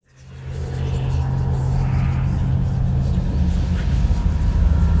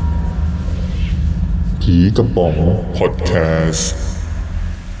ผีกระป๋องพอดแคสต์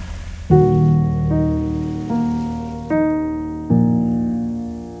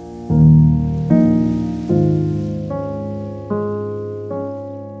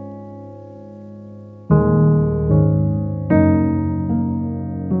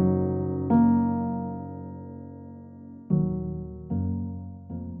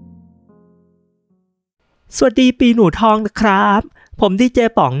สวัสดีปีหนูทองนะครับผมดีเจ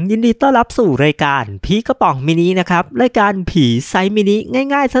ป๋องยินดีต้อนรับสู่รายการผีกระป๋องมินินะครับรายการผีไซส์มินิ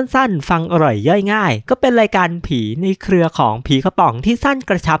ง่ายๆสั้นๆฟังอร่อยย่อยง่ายก็เป็นรายการผีในเครือของผีกระป๋องที่สั้น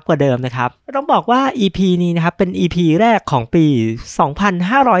กระชับกว่าเดิมนะครับต้องบอกว่า EP นี้นะครับเป็น EP แรกของปี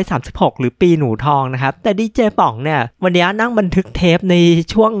 2536 หรือปีหนูทองนะครับแต่ดีเจป๋องเนี่ยวันนี้นั่งบันทึกเทปใน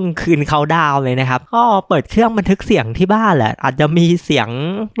ช่วงคืนเขาดาวเลยนะครับก็เปิดเครื่องบันทึกเสียงที่บ้านแหละอาจจะมีเสียง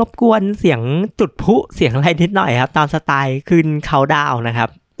รบกวนเสียงจุดพลุเสียงอะไรนิดหน่อยครับตามสไตล์คืนเขาดาวนะครับ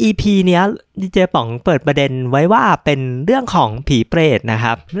EP เนี้ยดีเจป๋องเปิดประเด็นไว้ว่าเป็นเรื่องของผีเปรตนะค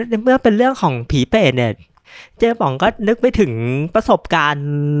รับเมื่อเป็นเรื่องของผีเปรตเนี่ยเจ๊ป๋องก็นึกไปถึงประสบการณ์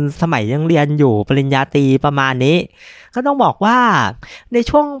สมัยยังเรียนอยู่ปริญญาตรีประมาณนี้ก็ต้องบอกว่าใน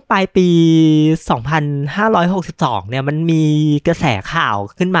ช่วงปลายปี 2562 เนี่ยมันมีกระแสข่าว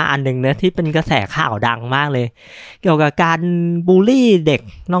ขึ้นมาอันนึงนะที่เป็นกระแสข่าวดังมากเลยเกี่ยวกับการบูลลี่เด็ก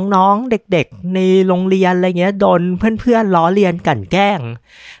น้องๆเด็กๆในโรงเรียนอะไรเงี้ยโดนเพื่อนๆล้อเลียนกลั่นแกล้ง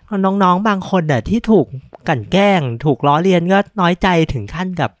น้องๆบางคนน่ะที่ถูกกลั่นแกล้งถูกล้อเลียนก็น้อยใจถึงขั้น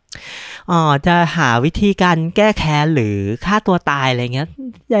กับจะหาวิธีการแก้แค้นหรือฆ่าตัวตายอะไรเงี้ย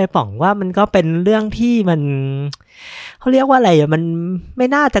ยายป๋องว่ามันก็เป็นเรื่องที่มันเขาเรียกว่าอะไรมันไม่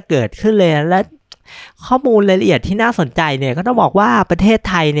น่าจะเกิดขึ้นเลยและข้อมูลรายละเอียดที่น่าสนใจเนี่ยก็ต้องบอกว่าประเทศ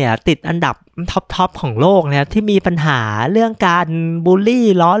ไทยเนี่ยติดอันดับท็อปของโลกนะครับที่มีปัญหาเรื่องการบูลลี่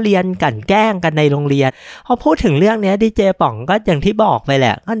ล้อเลียนกลั่นแกล้งกันในโรงเรียนพอพูดถึงเรื่องนี้ดีเจป๋องก็อย่างที่บอกไปแหล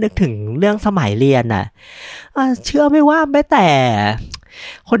ะก็นึกถึงเรื่องสมัยเรียนน่ะเชื่อไม่ว่าแม้แต่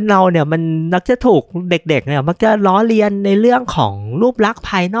คนเราเนี่ยมันมักจะถูกเด็กๆเนี่ยมักจะล้อเลียนในเรื่องของรูปลักษณ์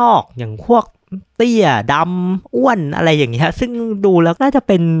ภายนอกอย่างพวกเตี้ยดำอ้วนอะไรอย่างเงี้ยซึ่งดูแล้วน่าจะเ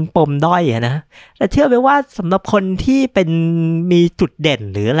ป็นปมด้อยนะแต่เชื่อไหมว่าสำหรับคนที่เป็นมีจุดเด่น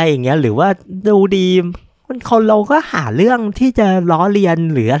หรืออะไรอย่างเงี้ยหรือว่าดูดีคนเราก็หาเรื่องที่จะล้อเลียน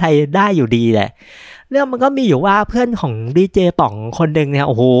หรืออะไรได้อยู่ดีแหละเรื่องมันก็มีอยู่ว่าเพื่อนของดีเจป๋องคนหนึ่งเนี่ยโ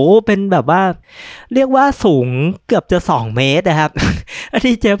อ้โหเป็นแบบว่าเรียกว่าสูงเกือบจะ2 เมตรนะครับ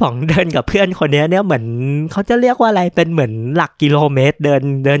ดีเจป๋องเดินกับเพื่อนคนนี้เนี่ยเหมือนเขาจะเรียกว่าอะไรเป็นเหมือนหลักกิโลเมตร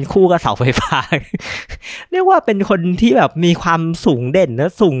เดินคู่กับเสาไฟฟ้า เรียกว่าเป็นคนที่แบบมีความสูงเด่นและ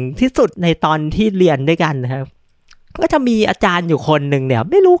สูงที่สุดในตอนที่เรียนด้วยกันนะครับก็จะมีอาจารย์อยู่คนหนึ่งเนี่ย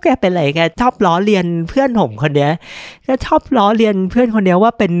ไม่รู้แกเป็นอะไรแกชอบล้อเลียนเพื่อนผมคนเนี้ยก็ชอบล้อเลียนเพื่อนคนเนี้ยว่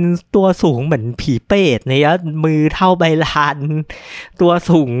าเป็นตัวสูงเหมือนผีเปรตเนี่ยมือเท่าใบลานตัว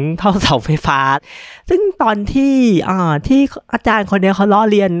สูงเท่าเสาไฟฟ้าซึ่งตอนที่อาจารย์คนเนี้ยเขาล้อ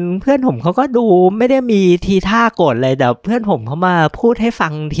เลียนเพื่อนผมเขาก็ดูไม่ได้มีทีท่าโกรธเลยแต่เพื่อนผมเขามาพูดให้ฟั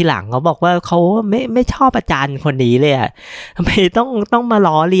งทีหลังเขาบอกว่าเขาไม่ชอบอาจารย์คนนี้เลยอ่ะทำไมต้องมา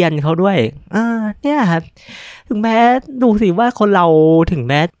ล้อเลียนเขาด้วยเนี่ยครับถึงแม้ดูสิว่าคนเราถึง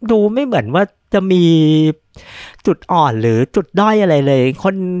แม้ดูไม่เหมือนว่าจะมีจุดอ่อนหรือจุดด้อยอะไรเลยค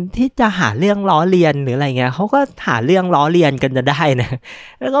นที่จะหาเรื่องล้อเลียนหรืออะไรเงี้ยเขาก็หาเรื่องล้อเลียนกันจะได้นะ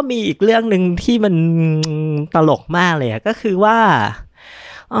แล้วก็มีอีกเรื่องนึงที่มันตลกมากเลยก็คือว่า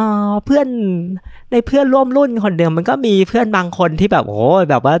เพื่อนร่วมรุ่นคนเดิมมันก็มีเพื่อนบางคนที่แบบโอ้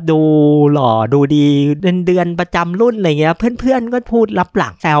แบบว่าดูหล่อดูดีเดือนประจำรุ่นอะไรเงี้ยเพื่อนก็พูดลับหลั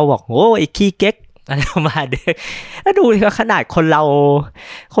งแซวบอกโอ้ไอ้ขี้เก๊กอะไรประมาณนี้แล้วดูขนาดคนเร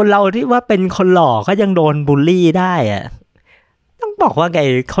าที่ว่าเป็นคนหล่อก็ยังโดนบูลลี่ได้อะต้องบอกว่าไง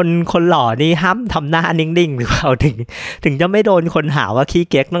คนหล่อนี่ห้ามทำหน้านิ่งๆหรือเปล่าถึงจะไม่โดนคนหาว่าขี้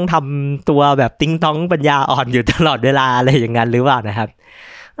เก๊กต้องทำตัวแบบติ๊งต้องปัญญาอ่อนอยู่ตลอดเวลาอะไรอย่างนั้นหรือเปล่านะครับ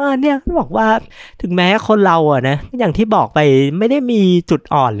เนี่ยต้องบอกว่าถึงแม้คนเราอะนะอย่างที่บอกไปไม่ได้มีจุด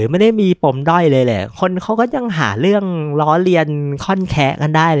อ่อนหรือไม่ได้มีปมด้อยเลยแหละคนเขาก็ยังหาเรื่องล้อเลียนค่อนแคะกั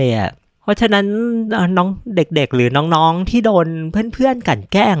นได้เลยอะเพราะฉะนั้นน้องเด็กๆหรือน้องๆที่โดนเพื่อนๆกลั่น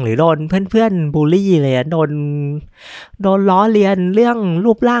แกล้งหรือโดนเพื่อนๆบูลลี่เลยโดนล้อเลียนเรื่อง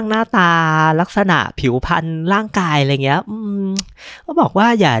รูปร่างหน้าตาลักษณะผิวพรรณร่างกายอะไรเงี้ยก็บอกว่า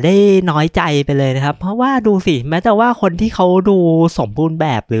อย่าได้น้อยใจไปเลยนะครับเพราะว่าดูสิแม้แต่ว่าคนที่เขาดูสมบูรณ์แบ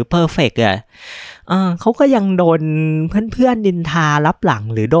บหรือเพอร์เฟกต์เขาก็ยังโดนเพื่อนๆนินทารับหลัง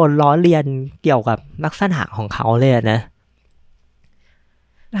หรือโดนล้อเลียนเกี่ยวกับลักษณะของเขาเลยนะ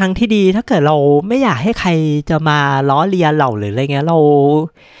ทางที่ดีถ้าเกิดเราไม่อยากให้ใครจะมาล้อเลียนเราหรืออะไรเงี้ยเรา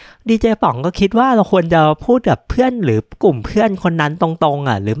ดีเจป๋องก็คิดว่าเราควรจะพูดกับเพื่อนหรือกลุ่มเพื่อนคนนั้นตรง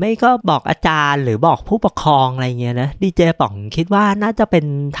ๆหรือไม่ก็บอกอาจารย์หรือบอกผู้ปกครองอะไรเงี้ยนะดีเจป๋องคิดว่าน่าจะเป็น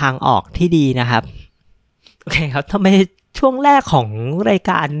ทางออกที่ดีนะครับ โอเคครับทำไมช่วงแรกของราย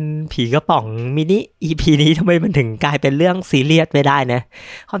การผีกระป๋องมินิ EP นี้ทำไมมันถึงกลายเป็นเรื่องซีเรียสไปได้นะ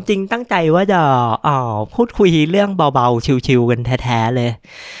ความจริงตั้งใจว่าจะพูดคุยเรื่องเบาๆชิวๆกันแท้ๆเลย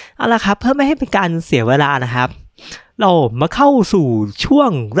เอาล่ะครับเพื่อไม่ให้เป็นการเสียเวลานะครับเรามาเข้าสู่ช่ว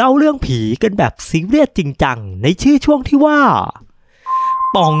งเล่าเรื่องผีกันแบบซีเรียสจริงจังในชื่อช่วงที่ว่า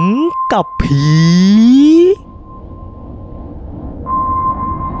ป๋องกับผี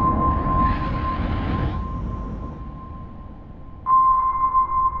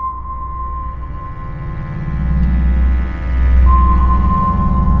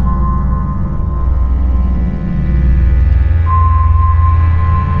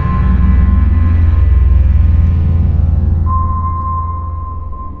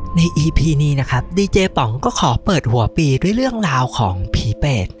ใน EP นี้นะครับดีเจป๋องก็ขอเปิดหัวปีด้วยเรื่องราวของผีเป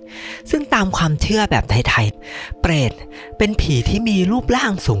รตซึ่งตามความเชื่อแบบไทยๆเปรตเป็นผีที่มีรูปร่า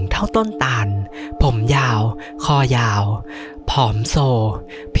งสูงเท่าต้นตาลผมยาวคอยาวผอมโซ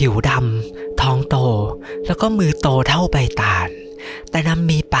ผิวดำท้องโตแล้วก็มือโตเท่าใบตาลแต่น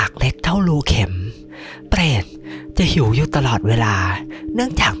ำมีปากเล็กเท่ารูเข็มเปรตจะหิวอยู่ตลอดเวลาเนื่อ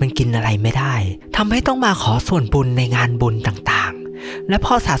งจากมันกินอะไรไม่ได้ทำให้ต้องมาขอส่วนบุญในงานบุญต่างๆและพ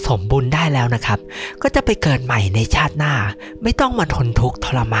อสะสมบุญได้แล้วนะครับก็จะไปเกิดใหม่ในชาติหน้าไม่ต้องมาทนทุกข์ท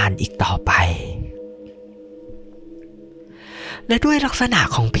รมานอีกต่อไปและด้วยลักษณะ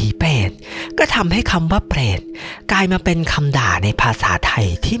ของผีเปรตก็ทำให้คำว่าเปรตกลายมาเป็นคำด่าในภาษาไทย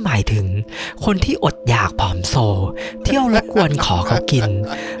ที่หมายถึงคนที่อดอยากผอมโซเที่ยวรบกวนขอเขากิน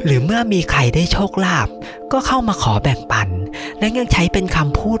หรือเมื่อมีใครได้โชคลาภก็เข้ามาขอแบ่งปันและยังใช้เป็นค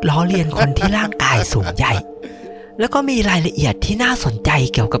ำพูดล้อเลียนคนที่ร่างกายสูงใหญ่แล้วก็มีรายละเอียดที่น่าสนใจ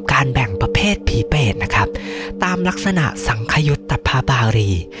เกี่ยวกับการแบ่งประเภทผีเปรตนะครับตามลักษณะสังคยุตตภาบา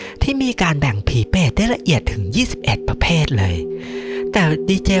ลีที่มีการแบ่งผีเปรตได้ละเอียดถึง21ประเภทเลยแต่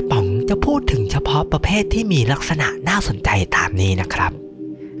ดีเจป๋องจะพูดถึงเฉพาะประเภทที่มีลักษณะน่าสนใจตามนี้นะครับ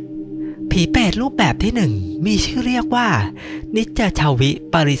ผีเปรตรูปแบบที่1มีชื่อเรียกว่านิจจชาวิ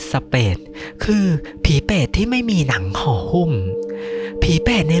ปริสเปรตคือผีเปรตที่ไม่มีหนังห่อหุ้มผีเป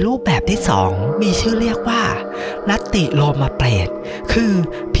รตในรูปแบบที่2มีชื่อเรียกว่าลัตติโลมาเปรตคือ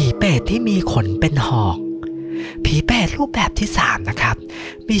ผีเปรตที่มีขนเป็นหอกผีเปรตรูปแบบที่3นะครับ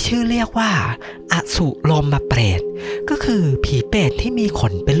มีชื่อเรียกว่าอสุโลมาเปรตก็คือผีเปรตที่มีข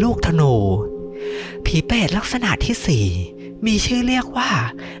นเป็นลูกธนูผีเปรตลักษณะที่4มีชื่อเรียกว่า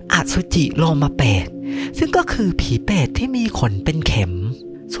อสุจิโลมาเปรตซึ่งก็คือผีเปรตที่มีขนเป็นเข็ม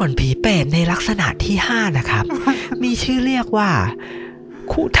ส่วนผีเปรตในลักษณะที่5นะครับมีชื่อเรียกว่า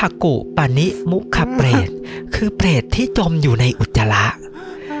คุทากุปนิมุขเปรตคือเปรตที่จมอยู่ในอุจจาระ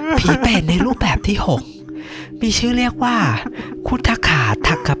ผีเปรตในรูปแบบที่6มีชื่อเรียกว่าคุทขา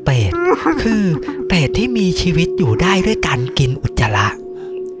ทักเปรตคือเปรตที่มีชีวิตอยู่ได้ด้วยการกินอุจจาระ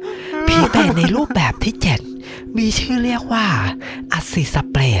ผีเปรตในรูปแบบที่7มีชื่อเรียกว่าอสิส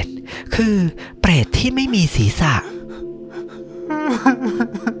เปรตคือเปรตที่ไม่มีศีรษะ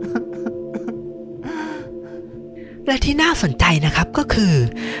และที่น่าสนใจนะครับก็คือ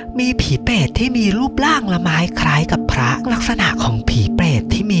มีผีเปรตที่มีรูปร่างละไม้คล้ายกับพระลักษณะของผีเปรต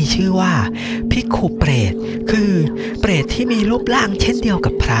ที่มีชื่อว่าภิกขุเปรตคือเปรตที่มีรูปร่างเช่นเดียว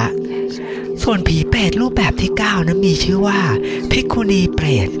กับพระส่วนผีเปรตรูปแบบที่9นั้นมีชื่อว่าภิกขุณีเปร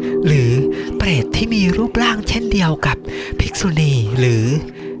ตหรือเปรตที่มีรูปร่างเช่นเดียวกับภิกษุณีหรือ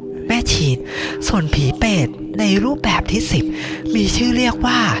แม่ชีส่วนผีเปรตในรูปแบบที่10มีชื่อเรียก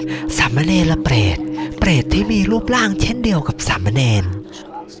ว่าสามเณรเปรตเปรตที่มีรูปร่างเช่นเดียวกับสามเณร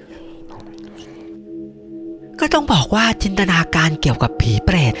ก็ต้องบอกว่าจินตนาการเกี่ยวกับผีเป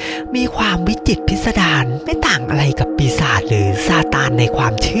รตมีความวิจิตรพิสดารไม่ต่างอะไรกับปีศาจหรือซาตานในควา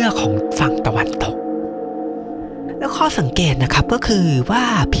มเชื่อของฝั่งตะวันตกแล้วข้อสังเกตนะครับก็คือว่า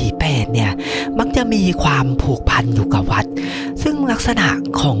ผีเปรตเนี่ยมักจะมีความผูกพันอยู่กับวัดซึ่งลักษณะ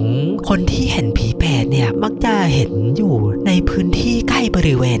ของคนที่เห็นผีเปรตเนี่ยมักจะเห็นอยู่ในพื้นที่ใกล้บ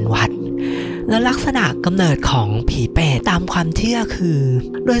ริเวณวัดและลักษณะกำเนิดของผีเปรตตามความเชื่อคือ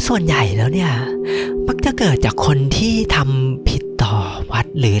โดยส่วนใหญ่แล้วเนี่ยมักจะเกิดจากคนที่ทำผิดต่อวัด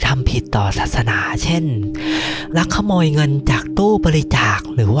หรือทำผิดต่อศาสนาเช่นลักขโมยเงินจากตู้บริจาค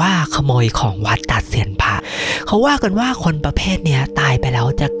หรือว่าขโมยของวัดตัดเศียรพระเขาว่ากันว่าคนประเภทเนี้ยตายไปแล้ว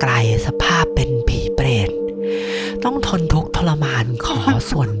จะกลายสภาพเป็นผีเปรตต้องทนทุกข์ทรมานขอ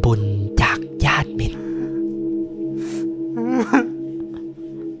ส่วนบุญจากญาติมิตร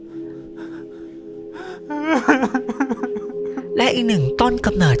และอีกหนึ่งต้นก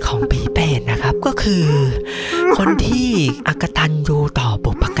ำเนิดของผีเปรตนะครับก็คือคนที่อกตัญญูต่อ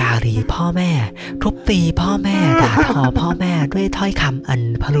บุพการีพ่อแม่ทุบตีพ่อแม่ด่าทอพ่อแม่ด้วยถ้อยคำอัน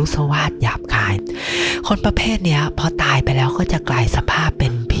พรุสวาทหยาบคายคนประเภทเนี้ยพอตายไปแล้วก็จะกลายสภาพเป็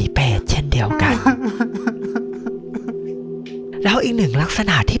นผีเปรตเช่นเดียวกัน แล้วอีกหนึ่งลักษ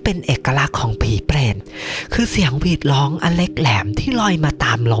ณะที่เป็นเอกลักษณ์ของผีเปรตคือเสียงหวีดร้องอันเล็กแหลมที่ลอยมาต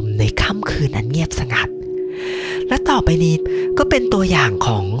ามลมในค่ำคืนอันเงียบสงัดและต่อไปนี้ก็เป็นตัวอย่างข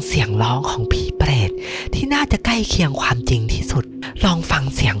องเสียงร้องของผีเปรตที่น่าจะใกล้เคียงความจริงที่สุดลองฟัง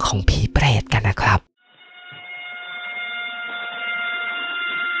เสียงของผีเปรตกันนะครับ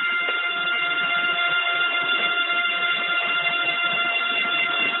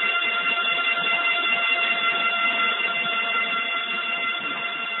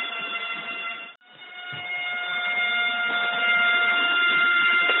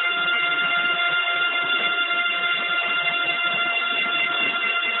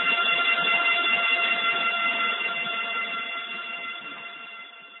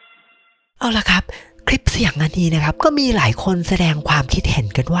เอาล่ะครับคลิปเสียงอันนี้นะครับก็มีหลายคนแสดงความคิดเห็น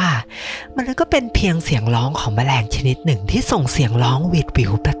กันว่ามันก็เป็นเพียงเสียงร้องของแมลงชนิดหนึ่งที่ส่งเสียงร้องหวิดหวิ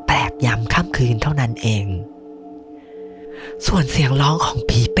วแปลกๆยามค่ำคืนเท่านั้นเองส่วนเสียงร้องของ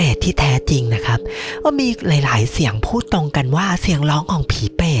ผีเปรตที่แท้จริงนะครับก็มีหลายๆเสียงพูดตรงกันว่าเสียงร้องของผี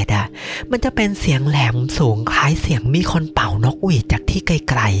เปรตมันจะเป็นเสียงแหลมสูงคล้ายเสียงมีคนเป่านกหวีดจากที่ไ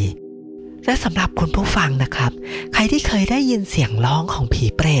กลๆและสำหรับคุณผู้ฟังนะครับใครที่เคยได้ยินเสียงร้องของผี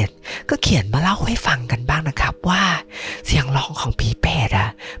เปรตก็เขียนมาเล่าให้ฟังกันบ้างนะครับว่าเสียงร้องของผีเปรต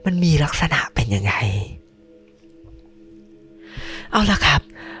มันมีลักษณะเป็นยังไงเอาล่ะครับ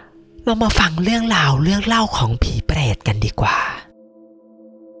เรามาฟังเรื่องเล่าของผีเปรตกันดีกว่า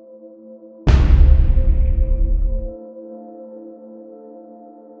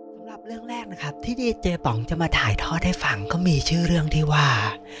สำหรับเรื่องแรกนะครับที่ดีเจป๋องจะมาถ่ายทอดให้ฟังก็มีชื่อเรื่องที่ว่า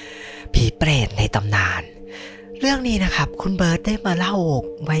ผีเปรตในตำนานเรื่องนี้นะครับคุณเบิร์ตได้มาเล่า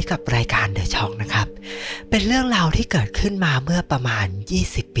ไว้กับรายการเดอะช็อคนะครับเป็นเรื่องราวที่เกิดขึ้นมาเมื่อประมาณ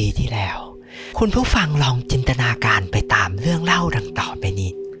20 ปีที่แล้วคุณผู้ฟังลองจินตนาการไปตามเรื่องเล่าดังต่อไป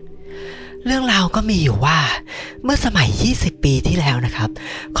นี้เรื่องราวก็มีอยู่ว่าเมื่อสมัย20 ปีที่แล้วนะครับ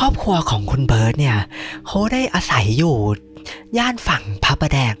ครอบครัวของคุณเบิร์ตเนี่ยเขาได้อาศัยอยู่ย่านฝั่งพระประ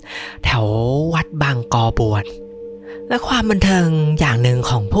แดงแถววัดบางกอบวนและความบันเทิงอย่างหนึ่ง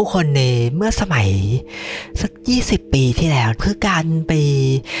ของผู้คนในเมื่อสมัยสัก20 ปีที่แล้วคือการไป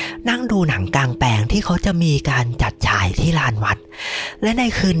นั่งดูหนังกลางแปลงที่เขาจะมีการจัดฉายที่ลานวัดและใน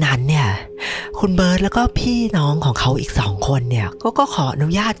คืนนั้นเนี่ยคุณเบิร์ตแล้วก็พี่น้องของเขาอีก2 คนเนี่ยก็ขออนุ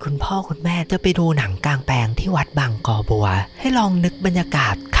ญาตคุณพ่อคุณแม่จะไปดูหนังกลางแปลงที่วัดบางกอบัวให้ลองนึกบรรยากา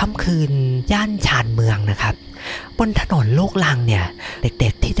ศค่ำคืนย่านชานเมืองนะครับบนถนนลูกรังเนี่ยเด็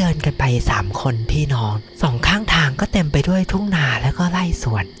กๆที่เดินกันไป3 คนพี่น้อง2 ข้างทางก็เต็มไปด้วยทุ่งนาแล้วก็ไร่ส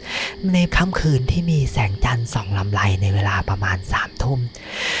วนในค่ำคืนที่มีแสงจันทร์ส่องลำไรในเวลาประมาณ3 ทุ่ม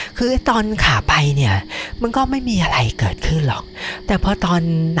คือตอนขาไปเนี่ยมันก็ไม่มีอะไรเกิดขึ้นหรอกแต่พอตอน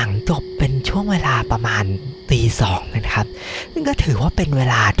หนังจบเป็นช่วงเวลาประมาณตี 2นะครับนั่นก็ถือว่าเป็นเว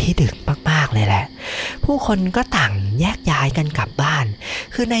ลาที่ดึกมากๆเลยแหละผู้คนก็ต่างแยกย้ายกันกลับบ้าน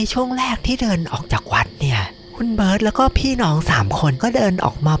คือในช่วงแรกที่เดินออกจากวัดเนี่ยคุณเบิร์ตแล้วก็พี่น้อง3 คนก็เดินอ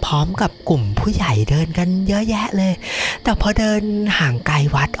อกมาพร้อมกับกลุ่มผู้ใหญ่เดินกันเยอะแยะเลยแต่พอเดินห่างไกล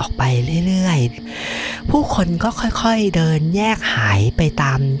วัดออกไปเรื่อยๆผู้คนก็ค่อยๆเดินแยกหายไปต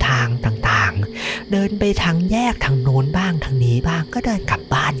ามทางต่างๆเดินไปทางแยกทางโน้นบ้างทางนี้บ้างก็เดินกลับ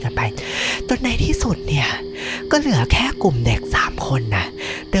บ้านกันไปจนในที่สุดเนี่ยก็เหลือแค่กลุ่มเด็ก3 คนนะ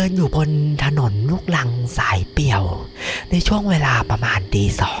เดินอยู่บนถนนลูกรังสายเปี่ยวในช่วงเวลาประมาณตี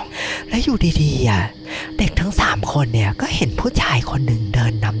 2และอยู่ดีๆเด็กทั้ง3 คนเนี่ยก็เห็นผู้ชายคนหนึ่งเดิ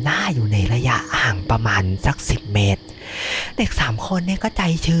นนำหน้าอยู่ในระยะห่างประมาณสัก10 เมตรเด็ก3 คนเนี่ยก็ใจ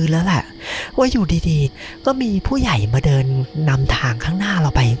ชื้นแล้วแหละว่าอยู่ดีๆก็มีผู้ใหญ่มาเดินนำทางข้างหน้าเร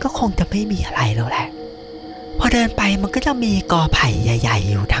าไปก็คงจะไม่มีอะไรแล้วแหละพอเดินไปมันก็จะมีกอไผ่ใหญ่ๆ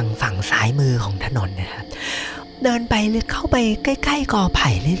อยู่ทางฝั่งซ้ายมือของถนนนะครับเดินไปหรือเข้าไปใกล้ๆกอไผ่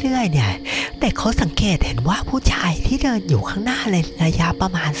เรื่อยๆเนี่ยเด็กเขาสังเกตเห็นว่าผู้ชายที่เดินอยู่ข้างหน้าในระยะปร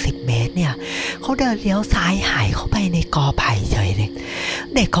ะมาณ10 เมตรเนี่ยเขาเดินเลี้ยวซ้ายหายเข้าไปในกอไผ่เฉยเลย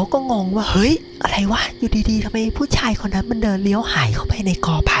เด็กเขาก็งงว่าเฮ้ยอะไรวะอยู่ดีๆทำไมผู้ชายคนนั้นมันเดินเลี้ยวหายเข้าไปในก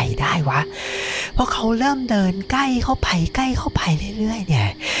อไผ่ได้วะพอเขาเริ่มเดินใกล้เข้าไปเรื่อยๆเนี่ย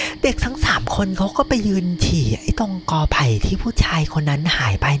เด็กทั้ง3 คนเขาก็ไปยืนฉี่ไอ้ตรงกอไผ่ที่ผู้ชายคนนั้นหา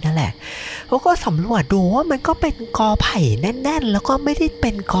ยไปนั่นแหละเขาก็สำรวจดูว่ามันก็เป็นกอไผ่แน่นๆแล้วก็ไม่ได้เป็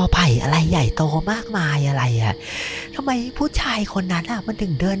นกอไผ่อะไรใหญ่โตมากมายอะไรทำไมผู้ชายคนนั้นมันถึ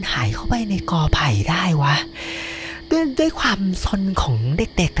งเดินหายเข้าไปในกอไผ่ได้วะด้วยความซนของเ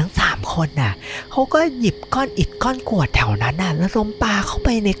ด็กๆทั้ง3 คนเขาก็หยิบก้อนอิฐก้อนกรวดแถวนั้นแล้วล้มปาเข้าไป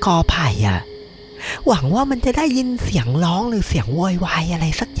ในกอไผ่หวังว่ามันจะได้ยินเสียงร้องหรือเสียงโวยวายอะไร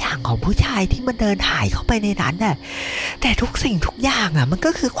สักอย่างของผู้ชายที่มันเดินหายเข้าไปในนั้นแต่ทุกสิ่งทุกอย่างมัน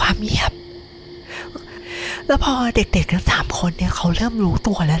ก็คือความเงียบ แล้วพอเด็กๆทั้ง3คนเนี่ยเขาเริ่มรู้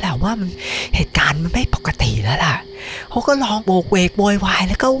ตัวแล้วแหละว่ามันเหตุการณ์มันไม่ปกติแล้วล่ะเขาก็ร้องโบกเวกโวยวาย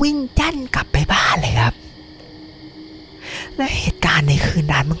แล้วก็วิ่งจั่นกลับไปบ้านเลยครับและเหตุการณ์ในคืน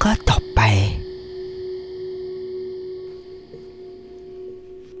นั้นมันก็จบไป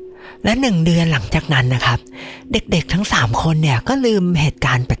และ1 เดือนหลังจากนั้นนะครับเด็กๆทั้ง3คนเนี่ยก็ลืมเหตุก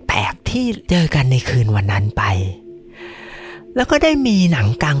ารณ์แปลกๆที่เจอกันในคืนวันนั้นไปแล้วก็ได้มีหนัง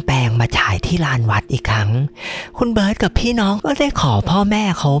กลางแปลงมาฉายที่ลานวัดอีกครั้งคุณเบิร์ตกับพี่น้องก็ได้ขอพ่อแม่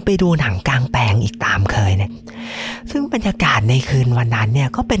เขาไปดูหนังกลางแปลงอีกตามเคยเนี่ยซึ่งบรรยากาศในคืนวันนั้นเนี่ย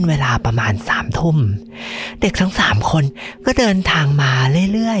ก็เป็นเวลาประมาณ3 ทุ่มเด็กทั้ง3คนก็เดินทางมา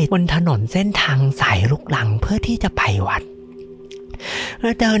เรื่อยๆบนถนนเส้นทางสายลูกรังเพื่อที่จะไปวัดแ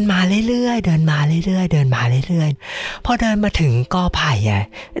ล้วเดินมาเรื่อยๆเดินมาเรื่อยๆเดินมาเรื่อยๆพอเดินมาถึงกอไผ่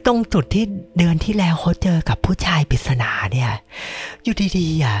ตรงจุดที่เดือนที่แล้วเขาเจอกับผู้ชายปริศนาเนี่ยอยู่ดี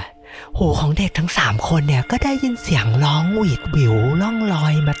ๆหูของเด็กทั้ง3คนเนี่ยก็ได้ยินเสียงร้องหวีดหวิวล่องลอ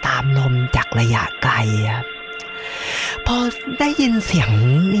ยมาตามลมจากระยะไกลพอได้ยินเสียง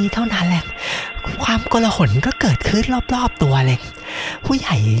นี้เท่านั้นแหละความโกลาหลก็เกิดขึ้นรอบๆตัวเลยผู้ให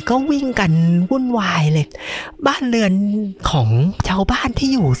ญ่ก็วิ่งกันวุ่นวายเลยบ้านเรือนของชาวบ้านที่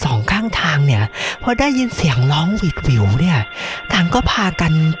อยู่2 ข้างทางเนี่ยพอได้ยินเสียงร้องหวีดหวิวเนี่ยต่างก็พากั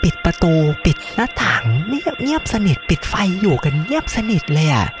นปิดประตูปิดหน้าต่างเงียบสนิทปิดไฟอยู่กันเงียบสนิทเลย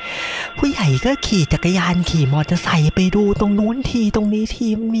ผู้ใหญ่ก็ขี่จักรยานขี่มอเตอร์ไซค์ไปดูตรงนู้นทีตรงนี้ที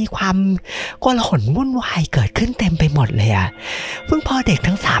มีความโกลาหลวุ่นวายเกิดขึ้นเต็มไปหมดเลยเพิ่งพอเด็ก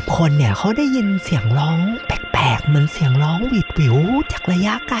ทั้ง3คนเนี่ยเขาได้ยินเสียงร้องแปลกๆเหมือนเสียงร้องหวีดหวิวจากระย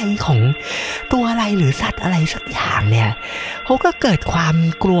ะไกลของตัวอะไรหรือสัตว์อะไรสักอย่างเนี่ยเขาก็เกิดความ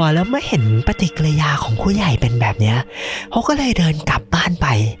กลัวแล้วเมื่อเห็นปฏิกิริยาของผู้ใหญ่เป็นแบบเนี้ยเขาก็เลยเดินกลับบ้านไป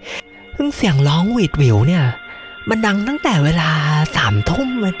ซึ่งเสียงร้องหวีดหวิวเนี่ยมันดังตั้งแต่เวลา3 ทุ่ม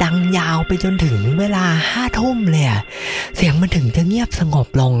มาดังยาวไปจนถึงเวลา5 ทุ่มเลยเสียงมันถึงจะเงียบสงบ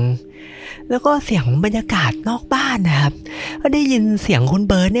ลงแล้วก็เสียงบรรยากาศนอกบ้านนะครับก็ได้ยินเสียงคุณ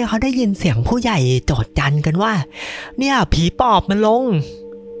เบิร์ตเนี่ยเขาได้ยินเสียงผู้ใหญ่โจษจันกันว่าเนี่ยผีปอบมันลง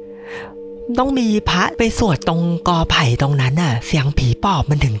ต้องมีพระไปสวดตรงกอไผ่ตรงนั้นเสียงผีปอบ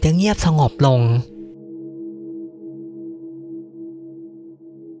มันถึงจะเงียบสงบลง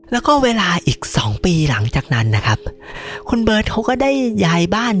แล้วก็เวลาอีก2 ปีหลังจากนั้นนะครับคุณเบิร์ตเขาก็ได้ย้าย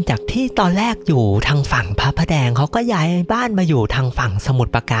บ้านจากที่ตอนแรกอยู่ทางฝั่งพระประแดงเขาก็ย้ายบ้านมาอยู่ทางฝั่งสมุท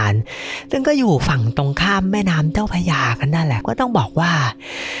รปราการซึ่งก็อยู่ฝั่งตรงข้ามแม่น้ำเจ้าพระยากันนั่นแหละก็ต้องบอกว่า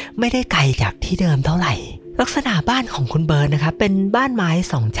ไม่ได้ไกลจากที่เดิมเท่าไหร่ลักษณะบ้านของคุณเบิร์ตนะครับเป็นบ้านไม้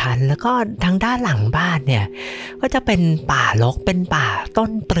2 ชั้นแล้วก็ทางด้านหลังบ้านเนี่ยก็จะเป็นป่ารกเป็นป่าต้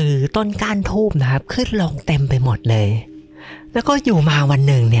นปลือต้นก้านทูบนะครับขึ้นลงเต็มไปหมดเลยแล้วก็อยู่มาวัน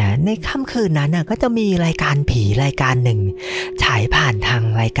หนึ่งเนี่ยในค่ำคืนนั้นก็จะมีรายการผีรายการหนึ่งฉายผ่านทาง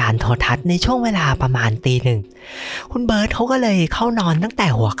รายการโทรทัศน์ในช่วงเวลาประมาณตี 1คุณเบิร์ตเขาก็เลยเข้านอนตั้งแต่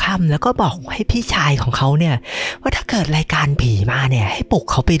หัวค่ำแล้วก็บอกให้พี่ชายของเขาเนี่ยว่าถ้าเกิดรายการผีมาเนี่ยให้ปลุก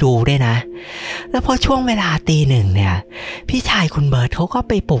เขาไปดูด้วยนะแล้วพอช่วงเวลาตี 1เนี่ยพี่ชายคุณเบิร์ตเขาก็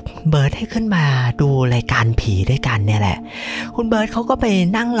ไปปลุกเบิร์ตให้ขึ้นมาดูรายการผีด้วยกันเนี่ยแหละคุณเบิร์ตเขาก็ไป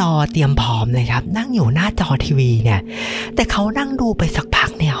นั่งรอเตรียมพร้อมเลยครับนั่งอยู่หน้าจอทีวีเนี่ยแต่เขานั่งดูไปสักพัก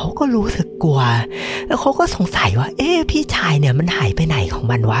เนี่ยเขาก็รู้สึกกลัวแล้วเขาก็สงสัยว่าพี่ชายเนี่ยมันหายไปไหนของ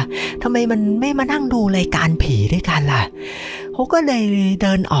มันวะทำไมมันไม่มานั่งดูรายการผีด้วยกันล่ะเขาก็เลยเ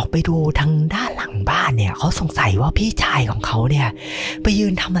ดินออกไปดูทางด้านหลังบ้านเนี่ยเขาสงสัยว่าพี่ชายของเขาเนี่ยไปยื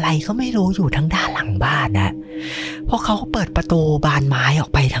นทำอะไรก็ไม่รู้อยู่ทางด้านหลังบ้านนะพอเขาเปิดประตูบานไม้ออ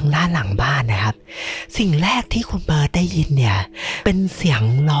กไปทางด้านหลังบ้านนะครับสิ่งแรกที่คุณเบิร์ตได้ยินเนี่ยเป็นเสียง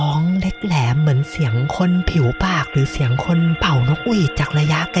ร้องเล็กแหลมเหมือนเสียงคนผิวปากหรือเสียงคนเป่านกหวีดจากระ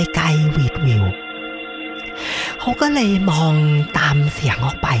ยะไกลๆหวีดวิวเขาก็เลยมองตามเสียงอ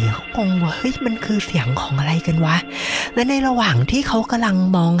อกไปเขางงว่าเฮ้ยมันคือเสียงของอะไรกันวะและในระหว่างที่เขากำลัง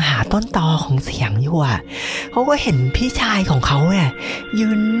มองหาต้นตอของเสียงอยู่เขาก็เห็นพี่ชายของเขาเนี่ยยื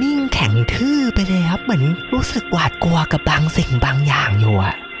นนิ่งแข็งทื่อไปเลยครับเหมือนรู้สึกหวาดกลัวกับบางสิ่งบางอย่างอยู่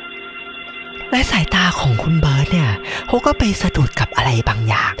และสายตาของคุณเบิร์ตเนี่ยเขาก็ไปสะดุดกับอะไรบาง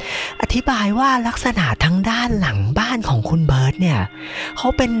อย่างอธิบายว่าลักษณะทางด้านหลังบ้านของคุณเบิร์ตเนี่ยเขา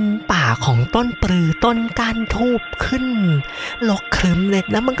เป็นป่าของต้นปลือต้นก้านทูบขึ้นรกครึ้มเลย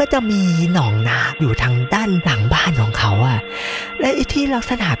แล้วมันก็จะมีหนองน้ำอยู่ทางด้านหลังบ้านของเขาและที่ลัก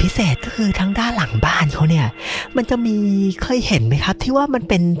ษณะพิเศษก็คือทางด้านหลังบ้านเขาเนี่ยมันจะมีเคยเห็นไหมครับที่ว่ามัน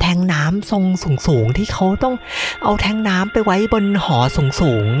เป็นแทงน้ำทรงสูงๆที่เขาต้องเอาแทงน้ำไปไว้บนหอ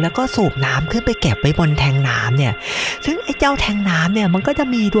สูงๆแล้วก็สูบน้ำขึ้นไปเก็บไว้บนแทงน้ำเนี่ยซึ่งไอ้เจ้าแทงน้ำเนี่ยมันก็จะ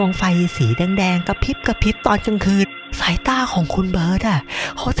มีดวงไฟสีแดงๆกระพริบตอนกลางคืน สายตาของคุณเบิร์ต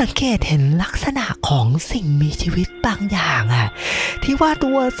เขาสังเกตเห็นลักษณะของสิ่งมีชีวิตบางอย่างที่ว่า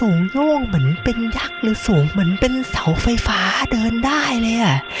ตัวสูงโย่งเหมือนเป็นยักษ์หรือสูงเหมือนเป็นเสาไฟฟ้าเดินได้เลย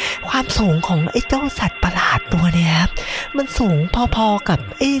ความสูงของไอ้เจ้าสัตว์ประหลาดตัวเนี้ยมันสูงพอๆกับ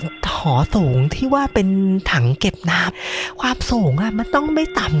ไอ้หอสูงที่ว่าเป็นถังเก็บน้ำความสูงมันต้องไม่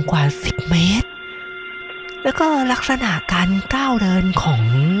ต่ำกว่า10 เมตรแล้วก็ลักษณะการก้าวเดินของ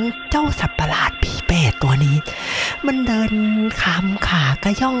เจ้าสัตว์ประหลาดผีเปรตตัวนี้มันเดินขามขากร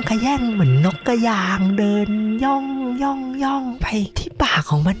ะย่องกระแย่งเหมือนนกกระยางเดินย่องย่องย่องไปที่ปาก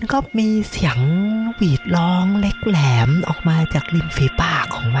ของมันก็มีเสียงหวีดร้องเล็กแหลมออกมาจากริมฝีปาก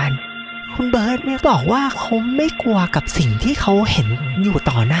ของมันคุณเบิร์ตเนี่ยบอกว่าเขาไม่กลัวกับสิ่งที่เขาเห็นอยู่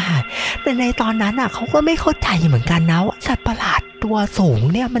ต่อหน้าแต่ในตอนนั้นเขาก็ไม่เข้าใจเหมือนกันนะว่าสัตว์ประหลาดตัวสูง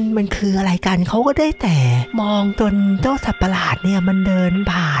เนี่ยมันคืออะไรกันเขาก็ได้แต่มองจนเจ้าสัตว์ประหลาดเนี่ยมันเดิน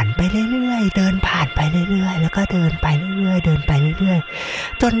ผ่านไปเรื่อยๆเดินผ่านไปเรื่อยๆแล้วก็เดินไปเรื่อยๆเดินไปเรื่อย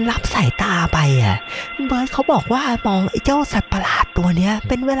ๆจนรับสายตาไปเบิร์ตเขาบอกว่ามองไอ้เจ้าสัตว์ประหลาดตัวเนี้ยเ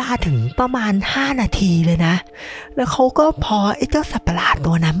ป็นเวลาถึงประมาณ5 นาทีเลยนะแล้วเขาก็พอไอ้เจ้าสัตว์ประหลาด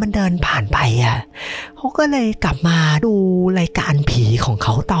ตัวนั้นมันเดินผ่านไปเขาก็เลยกลับมาดูรายการผีของเข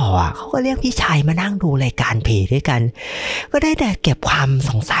าต่อเขาก็เรียกพี่ชายมานั่งดูรายการผีด้วยกันก็ได้แต่เก็บความ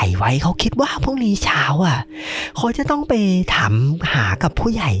สงสัยไว้เขาคิดว่าพรุ่งนี้เช้าเขาจะต้องไปถามหากับ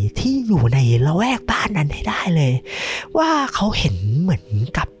ผู้ใหญ่ที่อยู่ในละแวกบ้านนั้นให้ได้เลยว่าเขาเห็นเหมือน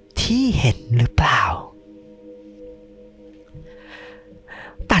กับที่เห็นหรือเปล่า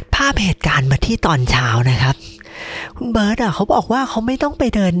ตัดภาพเหตุการณ์มาที่ตอนเช้านะครับคุณเบิร์ตเขาบอกว่าเขาไม่ต้องไป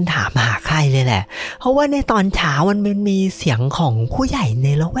เดินถามหาใครเลยแหละเพราะว่าในตอนเช้ามันมีเสียงของผู้ใหญ่ใน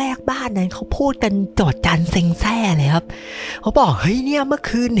ละแวกบ้านนั้นเขาพูดกันโจดจันเซ็งแซ่เลยครับเขาบอกเฮ้ยเนี่ยเมื่อ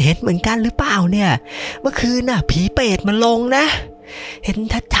คืนเห็นเหมือนกันหรือเปล่าเนี่ยเมื่อคืนผีเปรตมันลงนะเห็น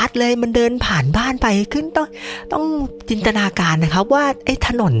ชัดๆเลยมันเดินผ่านบ้านไปขึ้นต้องจินตนาการนะครับว่าไอ้ถ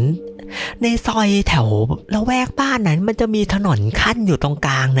นนในซอยแถวละแวกบ้านนั้นมันจะมีถนนขั้นอยู่ตรงก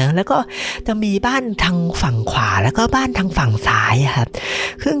ลางนะแล้วก็จะมีบ้านทางฝั่งขวาแล้วก็บ้านทางฝั่งซ้ายครับ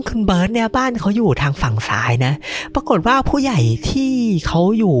ซึ่งคุณเบิร์ตเนี่ยบ้านเขาอยู่ทางฝั่งซ้ายนะปรากฏว่าผู้ใหญ่ที่เขา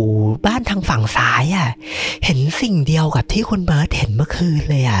อยู่บ้านทางฝั่งซ้ายเห็นสิ่งเดียวกับที่คุณเบิร์ตเห็นเมื่อคืน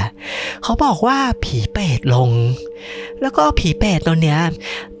เลยเขาบอกว่าผีเปรตลงแล้วก็ผีเปรตตัวเนี้ย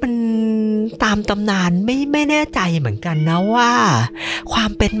มันตามตำนานไม่แน่ใจเหมือนกันนะว่าควา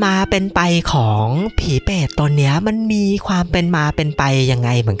มเป็นมาเป็นไปของผีเปรตตัวเนี้ยมันมีความเป็นมาเป็นไปยังไง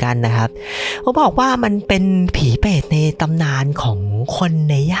เหมือนกันนะครับเขาบอกว่ามันเป็นผีเปรตในตำนานของคน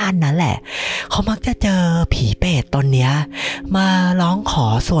ในย่านนั้นแหละเขามักจะเจอผีเปรตตัวเนี้ยมาร้องขอ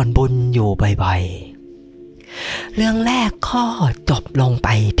ส่วนบุญอยู่บ่อยๆเรื่องแรกก็จบลงไป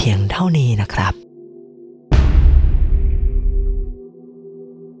เพียงเท่านี้นะครับ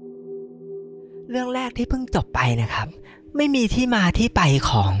เรื่องแรกที่เพิ่งจบไปนะครับไม่มีที่มาที่ไป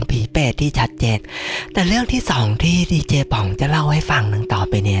ของผีเปรตที่ชัดเจนแต่เรื่องที่2ที่ดีเจป๋องจะเล่าให้ฟังดังต่อ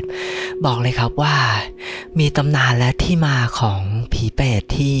ไปเนี่ยบอกเลยครับว่ามีตำนานและที่มาของผีเปรต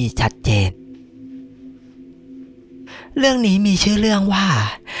ที่ชัดเจนเรื่องนี้มีชื่อเรื่องว่า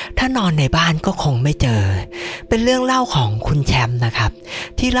ถ้านอนในบ้านก็คงไม่เจอเป็นเรื่องเล่าของคุณแชมป์นะครับ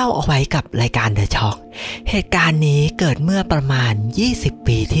ที่เล่าเอาไว้กับรายการ The Shock เหตุการณ์นี้เกิดเมื่อประมาณ20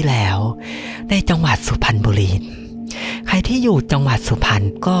 ปีที่แล้วในจังหวัดสุพรรณบุรีใครที่อยู่จังหวัดสุพรรณ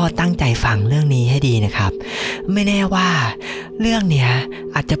ก็ตั้งใจฟังเรื่องนี้ให้ดีนะครับไม่แน่ว่าเรื่องเนี้ย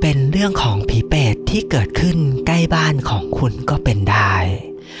อาจจะเป็นเรื่องของผีเปรตที่เกิดขึ้นใกล้บ้านของคุณก็เป็นได้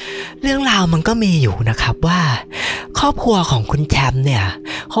เรื่องราวมันก็มีอยู่นะครับว่าครอบครัวของคุณแชมป์เนี่ย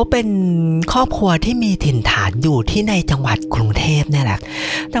เขาเป็นครอบครัวที่มีถิ่นฐานอยู่ที่ในจังหวัดกรุงเทพเนี่ยแหละ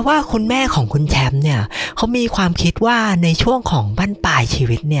แต่ว่าคุณแม่ของคุณแชมป์เนี่ยเขามีความคิดว่าในช่วงของบั้นปลายชี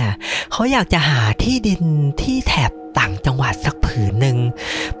วิตเนี่ยเขาอยากจะหาที่ดินที่แถบต่างจังหวัดสักผืนหนึ่ง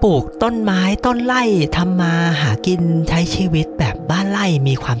ปลูกต้นไม้ต้นไร่ทำมาหากินใช้ชีวิตแบบบ้านไร่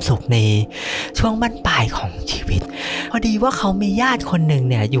มีความสุขในช่วงบั้นปลายของชีวิตพอดีว่าเขามีญาติคนหนึ่ง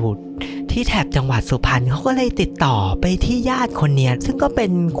เนี่ยอยู่ที่แถบจังหวัดสุพรรณเขาก็เลยติดต่อไปที่ญาติคนเนี้ยซึ่งก็เป็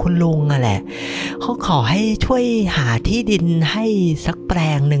นคุณลุงแหละเขาขอให้ช่วยหาที่ดินให้สักแปล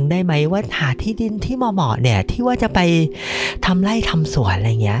งหนึ่งได้ไหมว่าหาที่ดินที่เหมาะเนี่ยที่ว่าจะไปทำไร่ทำสวนอะไร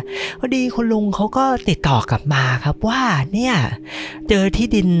เงี้ยพอดีคุณลุงเขาก็ติดต่อกลับมาครับว่าเนี่ยเจอที่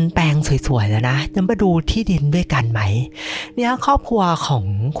ดินแปลงสวยๆแล้วนะจะมาดูที่ดินด้วยกันไหมเนี่ยครอบครัวของ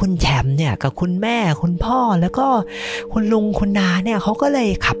คุณแชมป์เนี่ยกับคุณแม่คุณพ่อแล้วก็คุณลุงคุณนาเนี่ยเขาก็เลย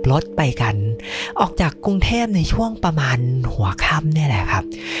ขับรถไปกันออกจากกรุงเทพในช่วงประมาณหัวค่ำเนี่ยแหละครับ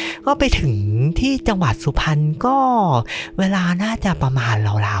ก็ไปถึงที่จังหวัดสุพรรณก็เวลาน่าจะประมาณ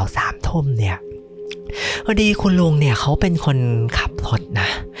ราวๆ3 ทุ่มเนี่ยพอดีคุณลุงเนี่ยเขาเป็นคนขับรถนะ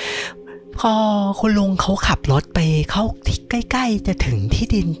พอคุณลุงเขาขับรถไปเข้าที่ใกล้ๆจะถึงที่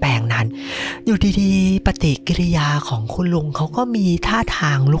ดินแปลงนั้นอยู่ดีๆปฏิกิริยาของคุณลุงเขาก็มีท่าท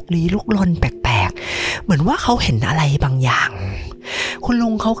างลุกลี้ลุกลนแปลกๆเหมือนว่าเขาเห็นอะไรบางอย่างคุณลุ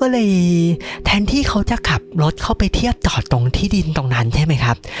งเขาก็เลยแทนที่เขาจะขับรถเข้าไปเทียบจอดตรงที่ดินตรงนั้นใช่ไหมค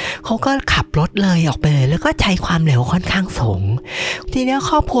รับเขาก็ขับรถเลยออกไปเลยแล้วก็ใช้ความเร็วค่อนข้างสูงทีนี้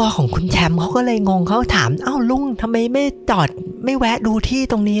ครอบครัวของคุณแชมป์เขาก็เลยงงเขาถามอ้าวลุงทำไมไม่จอดไม่แวะดูที่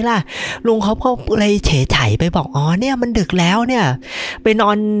ตรงนี้ล่ะลุงเขาก็เลยเฉยไฉไปบอกอ๋อเนี่ยมันดึกแล้วเนี่ยไปน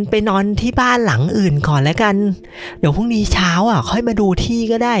อนที่บ้านหลังอื่นก่อนแล้วกันเดี๋ยวพรุ่งนี้เช้าค่อยมาดูที่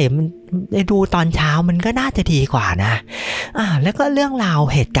ก็ได้มันไปดูตอนเช้ามันก็น่าจะดีกว่านะแล้วก็เรื่องราว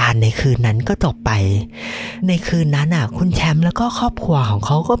เหตุการณ์ในคืนนั้นก็จบไปในคืนนั้นคุณแชมป์แล้วก็ครอบครัวของเข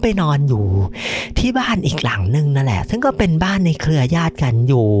าก็ไปนอนอยู่ที่บ้านอีกหลังนึงนั่นแหละซึ่งก็เป็นบ้านในเครือญาติกัน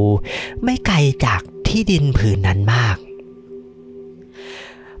อยู่ไม่ไกลจากที่ดินผืนนั้นมาก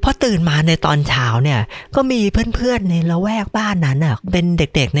พอตื่นมาในตอนเช้าเนี่ยก็มีเพื่อนๆในละแวกบ้านนั้นเป็นเ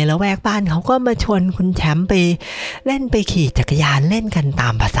ด็กๆในละแวกบ้านเขาก็มาชวนคุณแชมป์ไปเล่นไปขี่จักรยานเล่นกันตา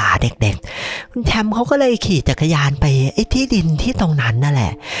มภาษาเด็กๆคุณแชมป์เขาก็เลยขี่จักรยานไปไอ้ที่ดินที่ตรงนั้นนั่นแหล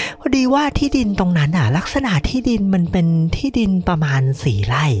ะพอดีว่าที่ดินตรงนั้นลักษณะที่ดินมันเป็นที่ดินประมาณ4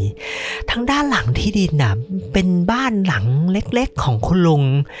 ไร่ทางด้านหลังที่ดินเป็นบ้านหลังเล็กๆของคุณลุง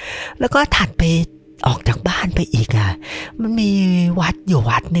แล้วก็ถัดไปออกจากบ้านไปอีกมันมีวัดอยู่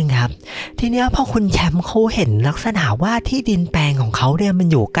วัดหนึ่งครับทีนี้พอคุณแชมป์เขาเห็นลักษณะว่าที่ดินแปลงของเขาเนี่ยมัน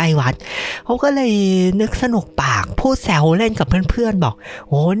อยู่ใกล้วัดเขาก็เลยนึกสนุกปากพูดแซวเล่นกับเพื่อนๆบอก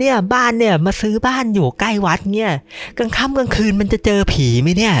โอ้เนี่ยบ้านเนี่ยมาซื้อบ้านอยู่ใกล้วัดเนี่ยกลางค่ำกลางคืนมันจะเจอผีไหม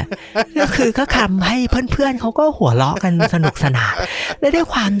เนี่ยก็คือก็ทำให้เพื่อนๆเขาก็หัวเราะกันสนุกสนานและด้วย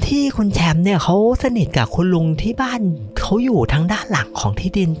ความที่คุณแชมป์เนี่ยเขาสนิทกับคุณลุงที่บ้านเขาอยู่ทางด้านหลังของ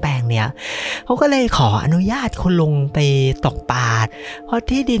ที่ดินแปลงเนี่ยเขาก็เลยขออนุญาตคุณลุงไปตกปลาเพราะ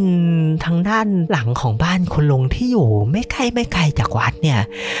ที่ดินทางด้านหลังของบ้านคุณลุงที่อยู่ไม่ไกลจากวัดเนี่ย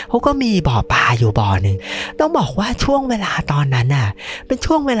เขาก็มีบ่อปลาอยู่บ่อหนึ่งต้องบอกว่าช่วงเวลาตอนนั้นเป็น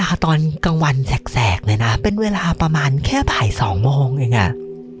ช่วงเวลาตอนกลางวันแสกๆเลยนะเป็นเวลาประมาณแค่บ่าย 2 โมงเอง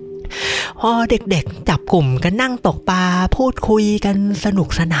พอเด็กๆจับกลุ่มกันนั่งตกปลาพูดคุยกันสนุก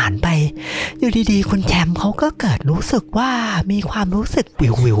สนานไปอยู่ดีๆคุณแชมป์เขาก็เกิดรู้สึกว่ามีความรู้สึก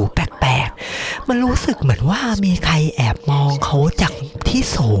วิวๆแปลกๆมันรู้สึกเหมือนว่ามีใครแอบมองเขาจากที่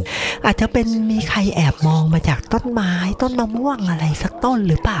สูงอาจจะเป็นมีใครแอบมองมาจากต้นไม้ต้นมะม่วงอะไรสักต้น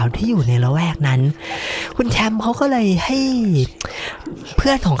หรือเปล่าที่อยู่ในละแวกนั้นคุณแชมป์เขาก็เลยให้เ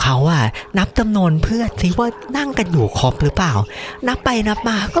พื่อนของเขานับจำนวนเพื่อนสิว่านั่งกันอยู่ครบหรือเปล่านับไปนับ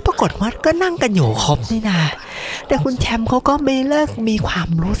มาก็ปรากฏว่าก็นั่งกันอยู่ครบนี่นะแต่คุณแชมป์เขาก็ไม่เลิกมีความ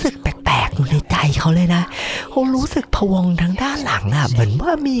รู้สึกแปลกๆอยู่ในใจเขาเลยนะเขารู้สึกพะวงทางด้านหลังเหมือนว่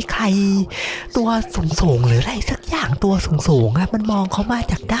ามีใครตัวสูงๆหรืออะไรสักอย่างตัวสูงๆมันมองเขามา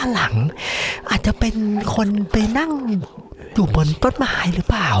จากด้านหลังอาจจะเป็นคนไปนั่งอยู่บนต้นไม้หรือ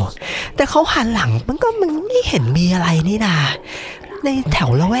เปล่าแต่เขาหันหลังมันไม่เห็นมีอะไรนี่นะในแถ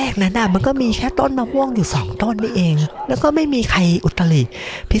วละแวกนั้นมันก็มีแค่ต้นมะม่วงอยู่2 ต้นนี่เองแล้วก็ไม่มีใครอุตริ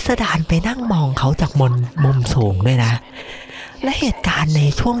พิสดารไปนั่งมองเขาจากมุมสูงด้วยนะและเหตุการณ์ใน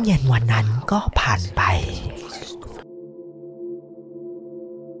ช่วงเย็นวันนั้นก็ผ่านไป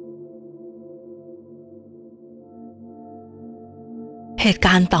เหตุก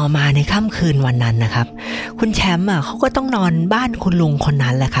ารณ์ต่อมาในค่ำคืนวันนั้นนะครับคุณแชมป์เขาก็ต้องนอนบ้านคุณลุงคน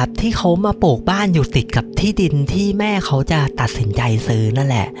นั้นแหละครับที่เขามาปลูกบ้านอยู่ติดกับที่ดินที่แม่เขาจะตัดสินใจซื้อนั่น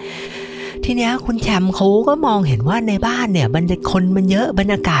แหละทีเนี้ยคุณแชมป์เขาก็มองเห็นว่าในบ้านเนี่ยคนมันเยอะบร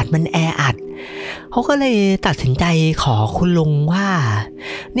รยากาศมันแออัดเขาก็เลยตัดสินใจขอคุณลุงว่า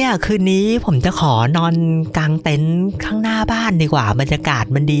เนี่ยคืนนี้ผมจะขอนอนกลางเต็นท์ข้างหน้าบ้านดีกว่าบรรยากาศ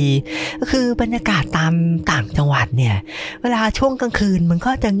มันดีก็คือบรรยากาศตามต่างจังหวัดเนี่ยเวลาช่วงกลางคืนมัน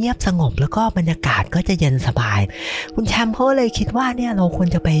ก็จะเงียบสงบแล้วก็บรรยากาศก็จะเย็นสบายคุณแชมป์เขาเลยคิดว่าเนี่ยเราควร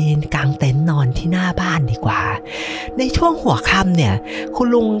จะไปกางเต็นท์นอนที่หน้าบ้านดีกว่าในช่วงหัวค่ำเนี่ยคุณ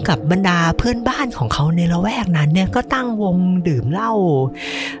ลุงกับบรรดาเพื่อนบ้านของเขาในละแวกนั้นเนี่ยก็ตั้งวงดื่มเหล้า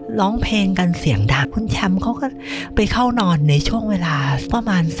ร้องเพลงกันเสียงดังคุณแชมป์เขาก็ไปเข้านอนในช่วงเวลาประ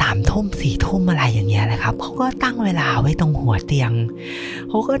มาณ3 ทุ่ม 4 ทุ่มอะไรอย่างเงี้ยแหละครับเขาก็ตั้งเวลาไว้ตรงหัวเตียง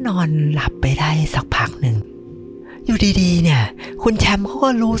เขาก็นอนหลับไปได้สักพักหนึ่งอยู่ดีๆเนี่ยคุณแชมป์เขาก็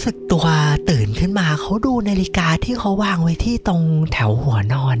รู้สึกตัวตื่นขึ้นมาเขาดูนาฬิกาที่เขาวางไว้ที่ตรงแถวหัว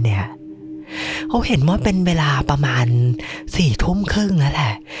นอนเนี่ยเขาเห็นว่าเป็นเวลาประมาณ4 ทุ่มครึ่งแล้วแหล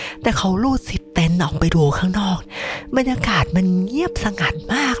ะแต่เขาลูดซิปเต็นท์ออกไปดูข้างนอก บรรยากาศมันเงียบสงัด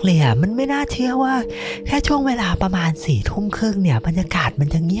มากเลยอ่ะมันไม่น่าเชื่อว่าแค่ช่วงเวลาประมาณ22:30เนี่ยบรรยากาศมัน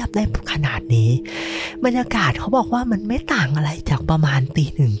จะเงียบได้ขนาดนี้บรรยากาศเขาบอกว่ามันไม่ต่างอะไรจากประมาณ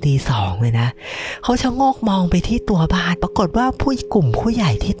01:00 02:00เลยนะเขาชะโงกมองไปที่ตัวบ้านปรากฏว่ากลุ่มผู้ให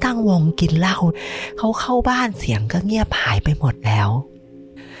ญ่ที่ตั้งวงกินเหล้าเขาเข้าบ้านเสียงก็เงียบหายไปหมดแล้ว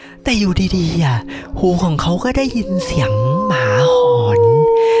แต่อยู่ดีๆอ่ะหูของเขาก็ได้ยินเสียงหมาหอน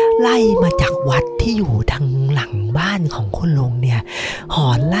ไล่มาจากวัดที่อยู่ทางหลังบ้านของคุณลุงเนี่ยหอ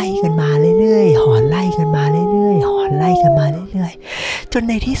นไล่กันมาเรื่อยๆหอนไล่กันมาเรื่อยๆหอนไล่กันมาเรื่อยๆจน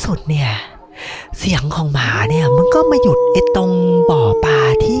ในที่สุดเนี่ยเสียงของหมาเนี่ยมันก็มาหยุดตรงบ่อปลา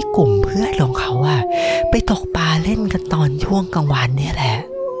ที่กลุ่มเพื่อนของเขาอะไปตกปลาเล่นกันตอนช่วงกลางวันเนี่ยแหละ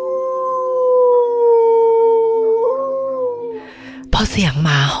พอเสียงหม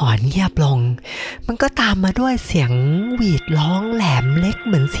าหอนเงียบลงมันก็ตามมาด้วยเสียงหวีดร้องแหลมเล็กเ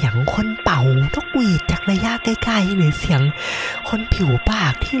หมือนเสียงคนเป่านกหวีดจากระยะใกล้ๆหรือเสียงคนผิวปา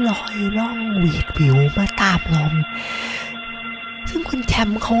กที่ลอยล่องหวีดวิวมาตามลมซึ่งคุณแชม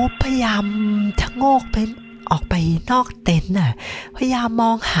ป์เขาพยายามชะโงกไปออกไปนอกเต็นท์น่ะพยายามม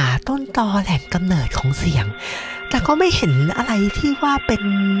องหาต้นตอแหล่งกำเนิดของเสียงแต่ก็ไม่เห็นอะไรที่ว่าเป็น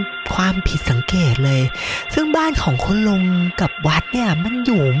ความผิดสังเกตเลยซึ่งบ้านของคุณลุงกับวัดเนี่ยมันอ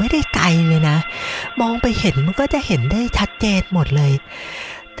ยู่ไม่ได้ไกลเลยนะมองไปเห็นมันก็จะเห็นได้ชัดเจนหมดเลย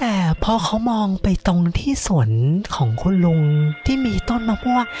แต่พอเขามองไปตรงที่สวนของคุณลุงที่มีต้นมะ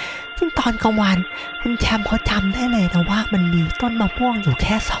ม่วงซึ่งตอนกลางวันคุณแชมป์เขาจำได้เลยนะว่ามันมีต้นมะม่วงอยู่แ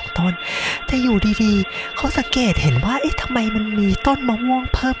ค่2 ต้นแต่อยู่ดีๆเขาสังเกตเห็นว่าทำไมมันมีต้นมะม่วง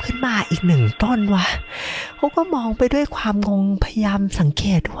เพิ่มขึ้นมาอีก1 ต้นวะเขาก็มองไปด้วยความงงพยายามสังเก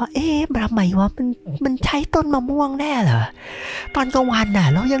ตว่าทำไมวะมันใช้ต้นมะม่วงแน่เหรอตอนกลางวันน่ะ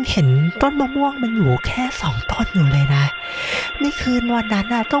เรายังเห็นต้นมะม่วงมันอยู่แค่2 ต้นอยู่เลยนะในคืนวันนั้น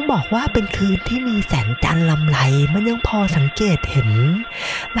น่ะต้องบอกว่าเป็นคืนที่มีแสงจันทร์ลำไรมันยังพอสังเกตเห็น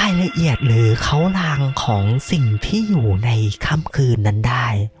รายละเอียดหรือเขาลางของสิ่งที่อยู่ในค่ำคืนนั้นได้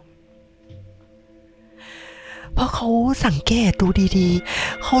พอเขาสังเกตดูดี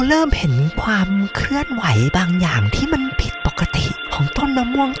ๆเขาเริ่มเห็นความเคลื่อนไหวบางอย่างที่มันผิดปกติของต้นมะ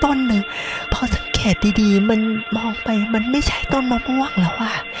ม่วงต้นหนึ่งพอสังเกตดีๆมันมองไปมันไม่ใช่ต้นมะม่วงแล้วอ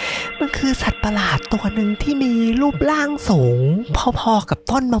ะมันคือสัตว์ประหลาดตัวหนึ่งที่มีรูปร่างสูงพอๆกับ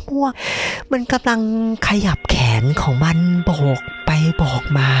ต้นมะม่วงมันกำลังขยับแขนของมันโบกไปโบก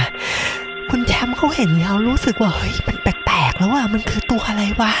มาคุณแชมป์เขาเห็นแล้วรู้สึกว่าเฮ้ยมันแปลกๆแล้วอะมันคือตัวอะไร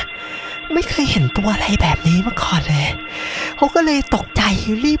วะไม่เคยเห็นตัวอะไรแบบนี้มาก่อนเลยเขาก็เลยตกใจ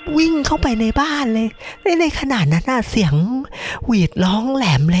รีบวิ่งเข้าไปในบ้านเลยในขณะนั้นน่ะเสียงหวีดร้องแหล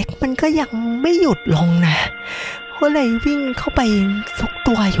มเล็กมันก็ยังไม่หยุดลงนะก็เลยวิ่งเข้าไปซุก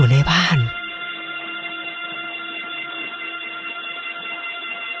ตัวอยู่ในบ้าน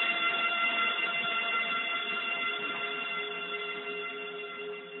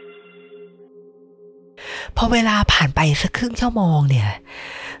พอเวลาผ่านไปสักครึ่งชั่วโมงเนี่ย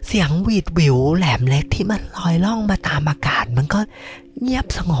เสียงหวีดวิวแหลมเล็กที่มันลอยล่องมาตามอากาศมันก็เงียบ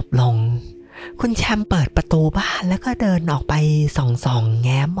สงบลงคุณแชมป์เปิดประตูบ้านแล้วก็เดินออกไปส่องแ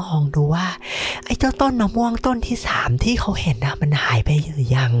ง้มมองดูว่าไอ้เจ้าต้นมะม่วงต้นที่3ที่เขาเห็นนะมันหายไปหรื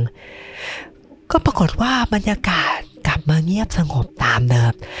อยังก็ปรากฏว่าบรรยากาศกลับมาเงียบสงบตามเดิ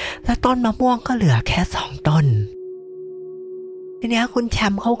มและต้นมะม่วงก็เหลือแค่2 ต้นทีนี้คุณแช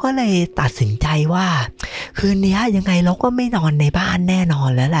มป์เขาก็เลยตัดสินใจว่าคืนนี้ยังไงเราก็ไม่นอนในบ้านแน่นอน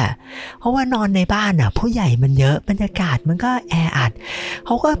แล้วแหละเพราะว่านอนในบ้านผู้ใหญ่มันเยอะบรรยากาศมันก็แออัดเข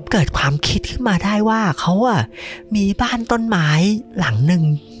าก็เกิดความคิดขึ้นมาได้ว่าเขามีบ้านต้นไม้หลังหนึ่ง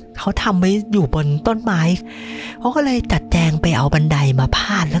เขาทำไว้อยู่บนต้นไม้เขาก็เลยจัดแจงไปเอาบันไดมาพ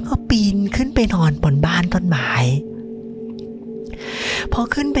าดแล้วก็ปีนขึ้นไปนอนบนบ้านต้นไม้พอ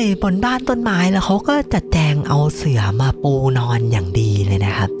ขึ้นไปบนบ้านต้นไม้แล้วเขาก็จัดแจงเอาเสื่อมาปูนอนอย่างดีเลยน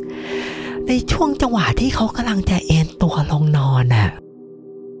ะครับในช่วงจังหวะที่เขากำลังจะเอนตัวลงนอน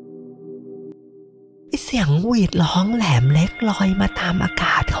เสียงหวีดร้องแหลมเล็กลอยมาตามอาก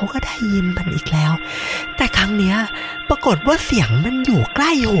าศเขาก็ได้ยินมันอีกแล้วแต่ครั้งนี้ปรากฏว่าเสียงมันอยู่ใก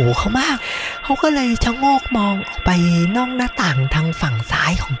ล้หูเขามากเขาก็เลยชะโงกมองออกไปนอกหน้าต่างทางฝั่งซ้า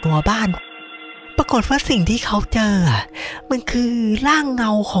ยของตัวบ้านปรากฏว่าสิ่งที่เขาเจอมันคือร่างเง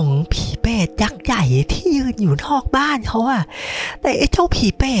าของผีเปรตยักษ์ใหญ่ที่ยืนอยู่นอกบ้านเขาแต่ไอ้เจ้าผี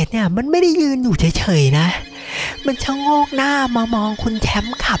เปรตเนี่ยมันไม่ได้ยืนอยู่เฉยๆนะมันชะโงกหน้ามามองคุณแชม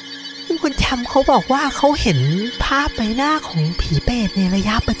ป์ขับคุณแชมป์เขาบอกว่าเขาเห็นภาพใบหน้าของผีเปรตในระย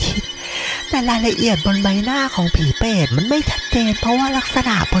ะประชิด แต่รายละเอียดบนใบหน้าของผีเปรตมันไม่ชัดเจนเพราะว่าลักษณ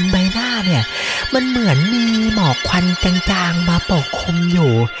ะบนใบหน้าเนี่ยมันเหมือนมีหมอกควันจางๆมาปกคลุมอ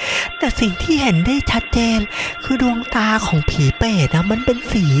ยู่แต่สิ่งที่เห็นได้ชัดเจนคือดวงตาของผีเปรตนะมันเป็น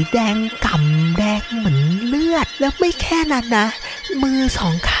สีแดงก่ำแดงเหมือนเลือดแล้วไม่แค่นั้นนะมือสอ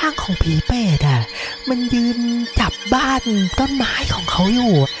งข้างของผีเปรตมันยืนจับบ้านต้นไม้ของเขาอ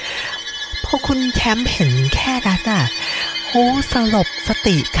ยู่พอคุณแชมป์เห็นแค่นั้นโอ้สลบส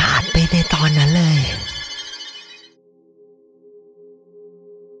ติขาดไปในตอนนั้นเลย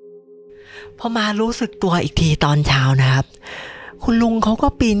พอมารู้สึกตัวอีกทีตอนเช้านะครับคุณลุงเขาก็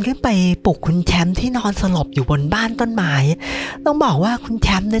ปีนขึ้นไปปลุกคุณแชมป์ที่นอนสลบอยู่บนบ้านต้นไม้ต้องบอกว่าคุณแช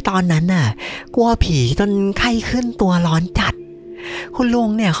มป์ในตอนนั้นกลัวผีจนไข้ขึ้นตัวร้อนจัดคุณลุง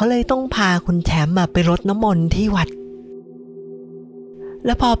เนี่ยเขาเลยต้องพาคุณแชมป์ไปรดน้ำมนต์ที่วัดแ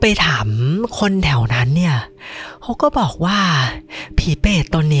ล้วพอไปถามคนแถวนั้นเนี่ยเขาก็บอกว่าผีเปรต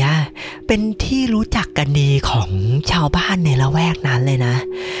ตนเนี้ยเป็นที่รู้จักกันดีของชาวบ้านในละแวกนั้นเลยนะ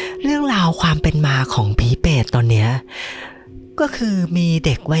เรื่องราวความเป็นมาของผีเปรตตนเนี้ยก็คือมีเ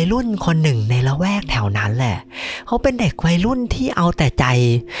ด็กวัยรุ่นคนหนึ่งในละแวกแถวนั้นแหละเขาเป็นเด็กวัยรุ่นที่เอาแต่ใจ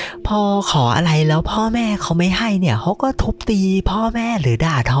พอขออะไรแล้วพ่อแม่เขาไม่ให้เนี่ยเขาก็ทุบตีพ่อแม่หรือ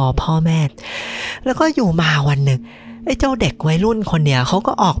ด่าทอพ่อแม่แล้วก็อยู่มาวันหนึ่งไอ้เจ้าเด็กวัยรุ่นคนเนี้ยเขา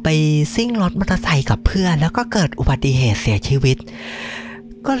ก็ออกไปซิ่งรถมอเตอร์ไซค์กับเพื่อนแล้วก็เกิดอุบัติเหตุเสียชีวิต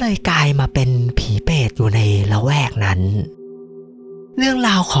ก็เลยกลายมาเป็นผีเปรตอยู่ในละแวกนั้นเรื่องร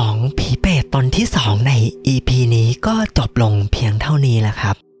าวของผีเปรตตนที่2ใน EP นี้ก็จบลงเพียงเท่านี้แหละค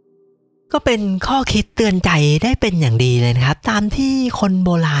รับก็เป็นข้อคิดเตือนใจได้เป็นอย่างดีเลยนะครับตามที่คนโบ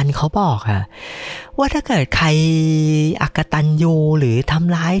ราณเขาบอกว่าถ้าเกิดใครอกตัญญูหรือท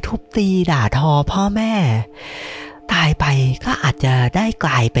ำร้ายทุบตีด่าทอพ่อแม่ตายไปก็อาจจะได้ก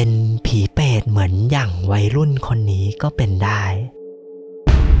ลายเป็นผีเปรตเหมือนอย่างวัยรุ่นคนนี้ก็เป็นได้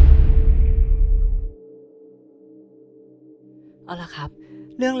เอาล่ะครับ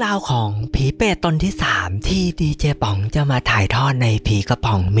เรื่องราวของผีเปรตตนที่3ที่ดีเจป๋องจะมาถ่ายทอดในผีกระ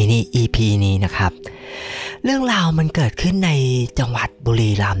ป๋องมินิ EP นี้นะครับเรื่องราวมันเกิดขึ้นในจังหวัดบุ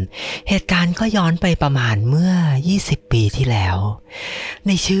รีรัมย์เหตุการณ์ก็ย้อนไปประมาณเมื่อ20 ปีที่แล้วใ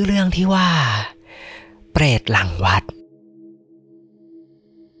นชื่อเรื่องที่ว่าเปรตหลังวัด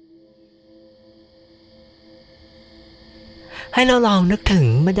ให้เราลองนึกถึง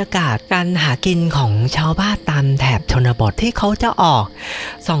บรรยากาศการหากินของชาวบ้านตามแถบชนบทที่เขาจะออก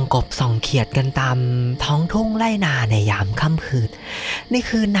ส่องกบส่องเขียดกันตามท้องทุ่งไร่นาในยามค่ำคืนใน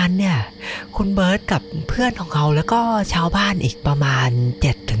คืนนั้นเนี่ยคุณเบิร์ตกับเพื่อนของเขาแล้วก็ชาวบ้านอีกประมาณ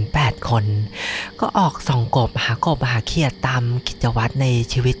 7-8 คนก็ออกส่องกบหาเขียดตามกิจวัตรใน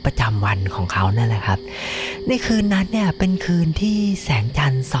ชีวิตประจำวันของเขานั่นแหละครับในคืนนั้นเนี่ยเป็นคืนที่แสงจั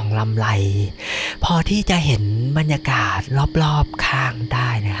นทร์ส่องลำไรพอที่จะเห็นบรรยากาศรอบข้างได้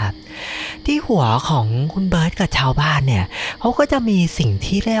นะครับที่หัวของคุณเบิร์ตกับชาวบ้านเนี่ยเขาก็จะมีสิ่ง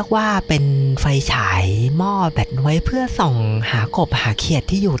ที่เรียกว่าเป็นไฟฉายหม้อแบตไว้เพื่อส่องหากบหาเขียด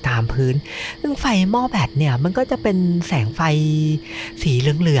ที่อยู่ตามพื้นซึ่งไฟหม้อแบตเนี่ยมันก็จะเป็นแสงไฟสีเ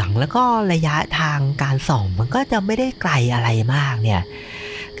หลืองๆแล้วก็ระยะทางการส่องมันก็จะไม่ได้ไกลอะไรมากเนี่ย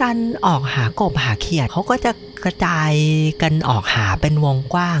การออกหากบหาเขียดเขาก็จะกระจายกันออกหาเป็นวง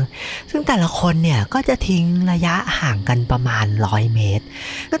กว้างซึ่งแต่ละคนเนี่ยก็จะทิ้งระยะห่างกันประมาณ100 เมตร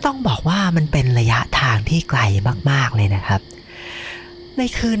ก็ต้องบอกว่ามันเป็นระยะทางที่ไกลมากๆเลยนะครับใน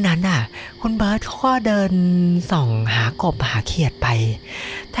คืนนั้นคุณเบิร์ตเขาก็เดินส่องหากบหาเขียดไป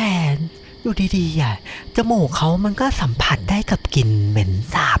แต่อยู่ดีๆจมูกเขามันก็สัมผัสได้กับกลิ่นเหม็น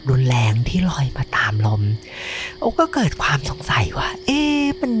สาบรุนแรงที่ลอยมาตามลมโอ้ก็เกิดความสงสัยว่า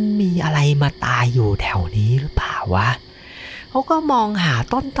มันมีอะไรมาตายอยู่แถวนี้หรือเปล่าวะเขาก็มองหา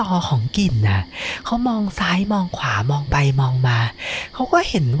ต้นตอของกลิ่นเขามองซ้ายมองขวามองไปมองมาเขาก็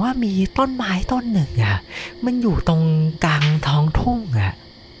เห็นว่ามีต้นไม้ต้นหนึ่งมันอยู่ตรงกลางท้องทุ่ง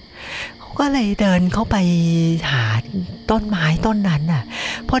ก็เลยเดินเข้าไปหาต้นไม้ต้นนั้น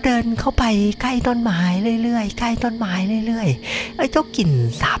พอเดินเข้าไปใกล้ต้นไม้เรื่อยๆใกล้ต้นไม้เรื่อยๆไอ้เจ้ากลิ่น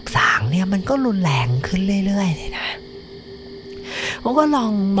สาบสางเนี่ยมันก็รุนแรงขึ้นเรื่อยๆเลยนะเขาก็ลอ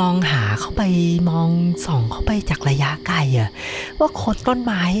งมองหาเข้าไปมองส่องเข้าไปจากระยะไกลว่าโคนต้นไ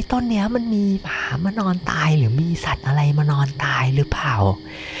ม้ต้นเนี้ยมันมีหมามานอนตายหรือมีสัตว์อะไรมานอนตายหรือเปล่า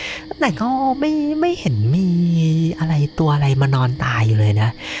แต่ก็ไม่เห็นมีอะไรตัวอะไรมานอนตายอยู่เลยนะ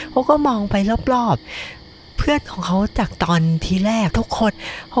เขาก็มองไปรอบๆเพื่อนของเขาจากตอนทีแรกทุกคน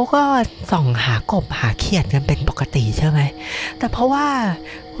เขาก็ส่องหากบหาเขียดกันเป็นปกติใช่ไหมแต่เพราะว่า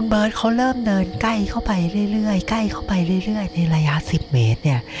คุณเบิร์ตเขาเริ่มเดินใกล้เข้าไปเรื่อยๆใกล้เข้าไปเรื่อยๆในระยะ10 เมตรเ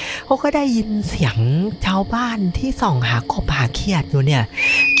นี่ยเขาก็ได้ยินเสียงชาวบ้านที่ส่องหากบหาเขียดอยู่เนี่ย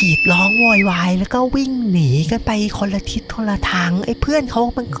กรีดร้องโวยวายแล้วก็วิ่งหนีกันไปคนละทิศคนละทางไอ้เพื่อนเขา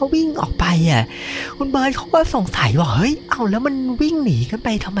มันก็วิ่งออกไปคุณเบิร์ตเขาก็สงสัยว่าเฮ้ยเอาแล้วมันวิ่งหนีกันไป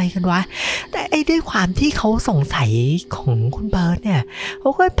ทำไมกันวะแต่ไอ้ด้วยความที่เขาสงสัยของคุณเบิร์ตเนี่ยเข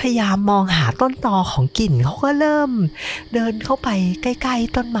าก็พยายามมองหาต้นตอของกลิ่นเขาก็เริ่มเดินเข้าไปใกล้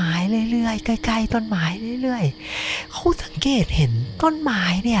ๆต้นไม้เรื่อยๆใกล้ๆต้นไม้เรื่อยๆเขาสังเกตเห็นต้นไม้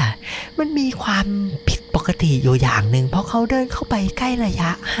เนี่ยมันมีความผิดปกติอยู่อย่างหนึ่งเพราะเขาเดินเข้าไปใกล้ระยะ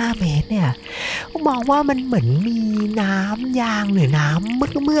5 เมตรเนี่ยเขามองว่ามันเหมือนมีน้ำยางหรือน้ำ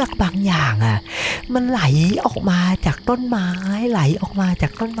เมือกบางอย่างมันไหลออกมาจากต้นไม้ไหลออกมาจา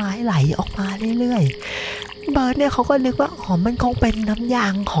กต้นไม้ไหลออกมาเรื่อยๆเบิร์ดเนี่ยเขาก็นึกว่าอ๋อมันคงเป็นน้ำยา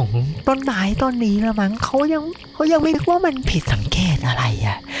งของต้นไม้ต้นนี้ละมั้งเขายังไม่นึกว่ามันผิดสังเกตอะไร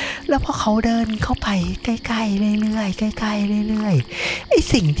แล้วพอเขาเดินเข้าไปใกล้ๆเรื่อยๆใกล้ๆเรื่อยๆไอ้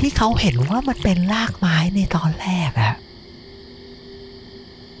สิ่งที่เขาเห็นว่ามันเป็นรากไม้ในตอนแรก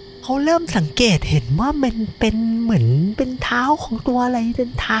เขาเริ่มสังเกตเห็นว่ามันเป็นเหมือนเป็นเท้าของตัวอะไรเป็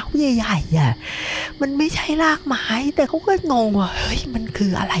นเท้าใหญ่ๆมันไม่ใช่รากไม้แต่เขาก็งงว่าเฮ้ยมันคื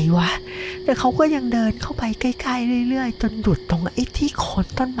ออะไรวะแต่เขาก็ยังเดินเข้าไปใกล้ๆเรื่อยๆจนหยุดตรงไอ้ที่โคน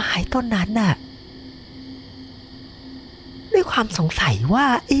ต้นไม้ต้นนั้นด้วยความสงสัยว่า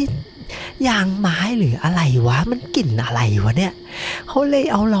ไอ้ยางไม้หรืออะไรวะมันกลิ่นอะไรวะเนี่ยเขาเลย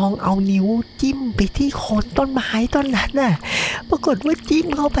ลองเอานิ้วจิ้มไปที่โคนต้นไม้ต้นนั้นปรากฏว่าจิ้ม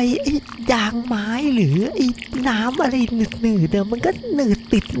เข้าไปไอ้ยางไม้หรือไอ้น้ำอะไรหนืดๆมันก็หนืด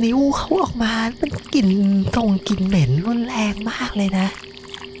ติดนิ้วเขาออกมามันกลิ่นส่งกลิ่นเหม็นรุนแรงมากเลยนะ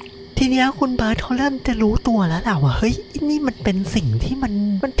ทีเนี้ยคุณเบิร์ตเขาเริ่มจะรู้ตัวแล้วแหละว่าเฮ้ยนี่มันเป็นสิ่งที่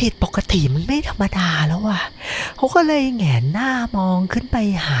มันผิดปกติมันไม่ธรรมดาแล้วว่ะเขาก็เลยแหงนหน้ามองขึ้นไป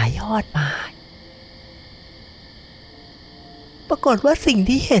หายอดไม้ปรากฏว่าสิ่ง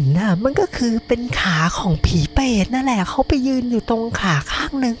ที่เห็นมันก็คือเป็นขาของผีเปรตนั่นแหละเขาไปยืนอยู่ตรงขาข้า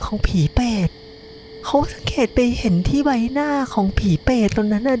งหนึ่งของผีเปรตเขาสังเกตไปเห็นที่ใบหน้าของผีเปรตตรง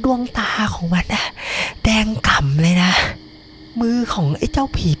นั้นดวงตาของมันแดงก่ำเลยนะมือของไอ้เจ้า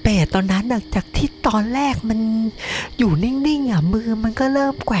ผีเปรตตอนนั้นจากที่ตอนแรกมันอยู่นิ่งๆมือมันก็เริ่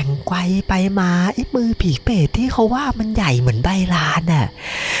มแกว่งไกวไปมาไอ้มือผีเปรตที่เขาว่ามันใหญ่เหมือนใบลาน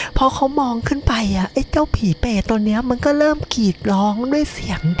พอเขามองขึ้นไปไอ้เจ้าผีเปรตตัวเนี้ยมันก็เริ่มกรีดร้องด้วยเสี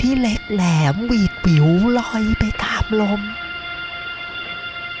ยงที่เล็กแหลมหวีดหวิวลอยไปตามลม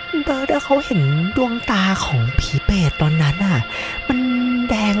เบิร์ดเขาเห็นดวงตาของผีเปรตตอนนั้นมัน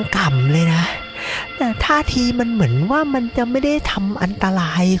แดงก่ำเลยนะแต่ท่าทีมันเหมือนว่ามันจะไม่ได้ทำอันตร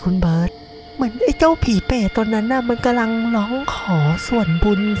ายคุณเบิร์ตเหมือนไอ้เจ้าผีเปรตตอนนั้นมันกำลังร้องขอส่วน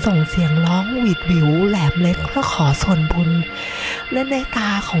บุญส่งเสียงร้องหวีดหวิวแหลมเล็กเพื่อขอส่วนบุญและในตา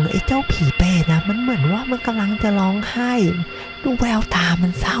ของไอ้เจ้าผีเปรตมันเหมือนว่ามันกำลังจะร้องไห้ดูแววตามั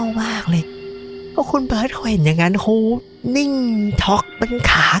นเศร้ามากเลยพอคุณเบิร์ตเขาเห็นอย่างนั้นเขานิ่งช็อกเป็น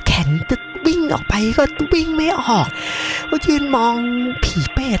ขาแข็งจะวิ่งออกไปก็วิ่งไม่ออกก็ยืนมองผี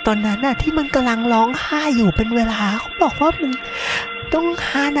เปรตตอนนั้นที่มันกำลังร้องไห้อยู่เป็นเวลาเขาบอกว่ามันต้อง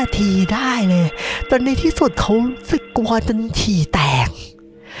5 นาทีได้เลยตอนในที่สุดเขารู้สึกกลัวจนฉี่แตก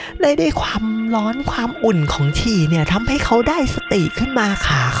ได้ความร้อนความอุ่นของฉี่เนี่ยทำให้เขาได้สติขึ้นมาข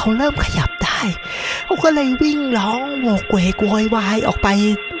าเขาเริ่มขยับได้เขาก็เลยวิ่งร้องโวกเวกโวยวายออกไป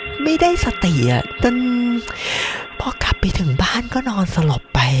ไม่ได้สติจนพอกลับไปถึงบ้านก็นอนสลบ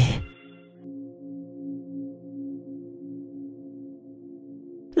ไป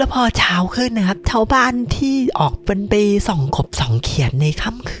แล้วพอเช้าขึ้นนะครับชาวบ้านที่ออกเป็นไปส่องกบส่องเขียดใน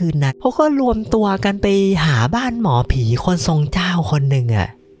ค่ำคืนนั้นเขาก็รวมตัวกันไปหาบ้านหมอผีคนทรงเจ้าคนหนึ่ง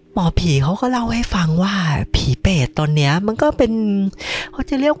หมอผีเขาก็เล่าให้ฟังว่าผีเปรตตนเนี้ยมันก็เป็นเขา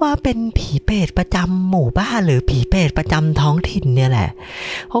จะเรียกว่าเป็นผีเปรตประจำหมู่บ้านหรือผีเปรตประจำท้องถิ่นเนี่ยแหละ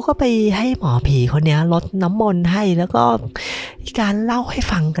เขาก็ไปให้หมอผีคนเนี้ยรดน้ำมนต์ให้แล้วก็การเล่าให้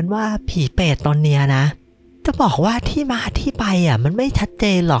ฟังกันว่าผีเปรตตนเนี้ยนะจะบอกว่าที่มาที่ไปมันไม่ชัดเจ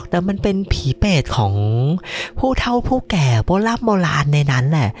นหรอกแต่มันเป็นผีเปรตของผู้เฒ่าผู้แก่โบราณในนั้น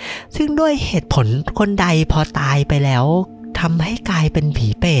แหละซึ่งด้วยเหตุผลคนใดพอตายไปแล้วทำให้กลายเป็นผี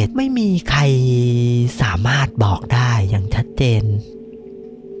เปรตไม่มีใครสามารถบอกได้อย่างชัดเจน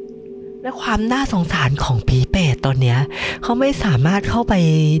และความน่าสงสารของผีเปรตตอนเนี้ยเขาไม่สามารถเข้าไป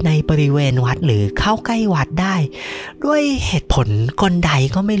ในบริเวณวัดหรือเข้าใกล้วัดได้ด้วยเหตุผลกลใด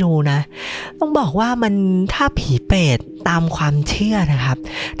ก็ไม่รู้นะต้องบอกว่ามันถ้าผีเปรตตามความเชื่อนะครับ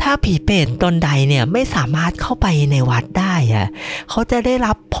ถ้าผีเปรตตนใดเนี่ยไม่สามารถเข้าไปในวัดได้เขาจะได้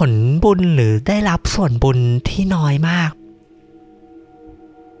รับผลบุญหรือได้รับส่วนบุญที่น้อยมาก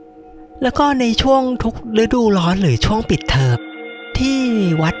แล้วก็ในช่วงทุกฤดูร้อนหรือช่วงปิดเทอมท ที่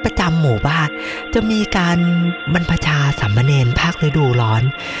วัดประจำหมู่บ้านจะมีการบรรพชาสามเณรภาคฤดูร้อน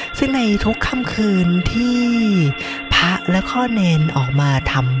ซึ่งในทุกค่ำคืนที่พระและข้อเนนออกมา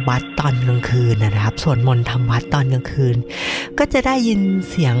ทำวัดตอนกลางคืนนะครับสวดมนต์ทำวัดตอนกลางคืนก็จะได้ยิน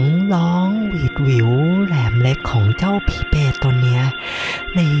เสียงร้องหวีดหวิวแหลมเล็กของเจ้าผีเปรตตัวเนี้ย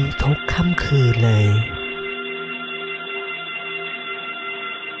ในทุกค่ำคืนเลย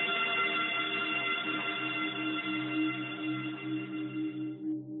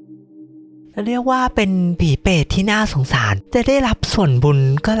เรียกว่าเป็นผีเปรตที่น่าสงสารจะได้รับส่วนบุญ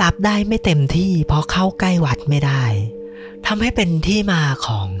ก็รับได้ไม่เต็มที่เพราะเข้าใกล้วัดไม่ได้ทำให้เป็นที่มาข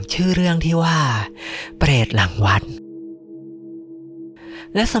องชื่อเรื่องที่ว่าเปรตหลังวัด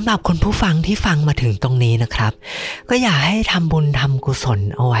และสำหรับคุณผู้ฟังที่ฟังมาถึงตรงนี้นะครับก็อยากให้ทำบุญทำกุศล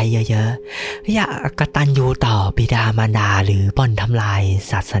เอาไว้เยอะๆอย่ากตัญญูต่อบิดามารดาหรือบ่อนทำลาย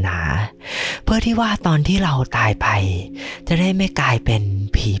ศาสนาเพื่อที่ว่าตอนที่เราตายไปจะได้ไม่กลายเป็น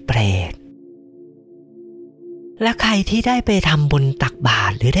ผีเปรตและใครที่ได้ไปทำบุญตักบา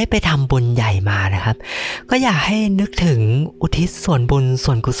ตรหรือได้ไปทำบุญใหญ่มานะครับก็อยากให้นึกถึงอุทิศส่วนบุญ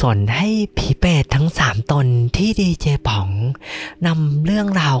ส่วนกุศลให้ผีเปรตทั้ง3ตนที่ดีเจป๋องนำเรื่อง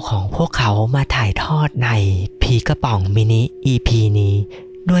ราวของพวกเขามาถ่ายทอดในผีกระป๋องมินิ EP นี้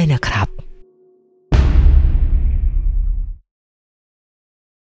ด้วยนะครับ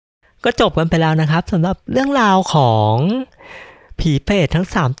ก็จบกันไปแล้วนะครับสำหรับเรื่องราวของผีเปรตทั้ง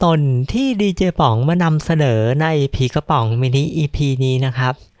3ตนที่ดีเจป๋องมานำเสนอในผีกระป๋องมินิ EP นี้นะครั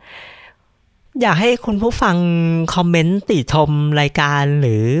บอยากให้คุณผู้ฟังคอมเมนต์ติชมรายการห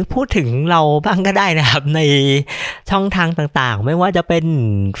รือพูดถึงเราบ้างก็ได้นะครับในช่องทางต่างๆไม่ว่าจะเป็น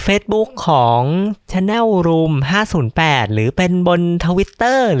Facebook ของ Channel Room 508หรือเป็นบน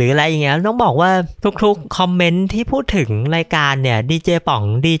Twitter หรืออะไรอย่างเงี้ยต้องบอกว่าทุกๆคอมเมนต์ที่พูดถึงรายการเนี่ยดีเจป๋อง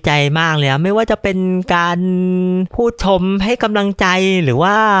ดีใจมากเลยไม่ว่าจะเป็นการพูดชมให้กำลังใจหรือ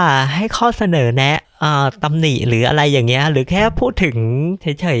ว่าให้ข้อเสนอแนะตำหนิหรืออะไรอย่างเงี้ยหรือแค่พูดถึงเ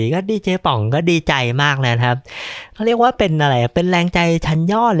ฉยๆก็ดีเจป๋องก็ดีใจมากเลยครับเขาเรียกว่าเป็นอะไรเป็นแรงใจชั้น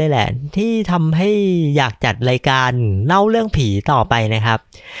ยอดเลยแหละที่ทำให้อยากจัดรายการเล่าเรื่องผีต่อไปนะครับ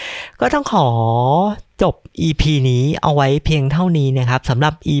ก็ต้องขอจบ EP นี้เอาไว้เพียงเท่านี้นะครับสำห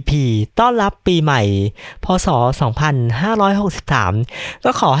รับ EP ต้อนรับปีใหม่พศ 2563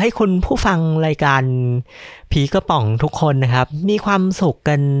ก็ขอให้คุณผู้ฟังรายการผีกระป๋องทุกคนนะครับมีความสุข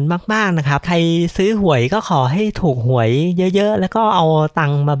กันมากๆนะครับใครซื้อหวยก็ขอให้ถูกหวยเยอะๆแล้วก็เอาตั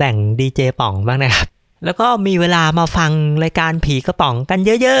งค์มาแบ่งดีเจป๋องบ้างนะครับแล้วก็มีเวลามาฟังรายการผีกระป๋องกัน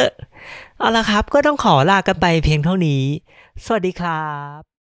เยอะๆเอาละครับก็ต้องขอลากันไปเพียงเท่านี้สวัสดีครับ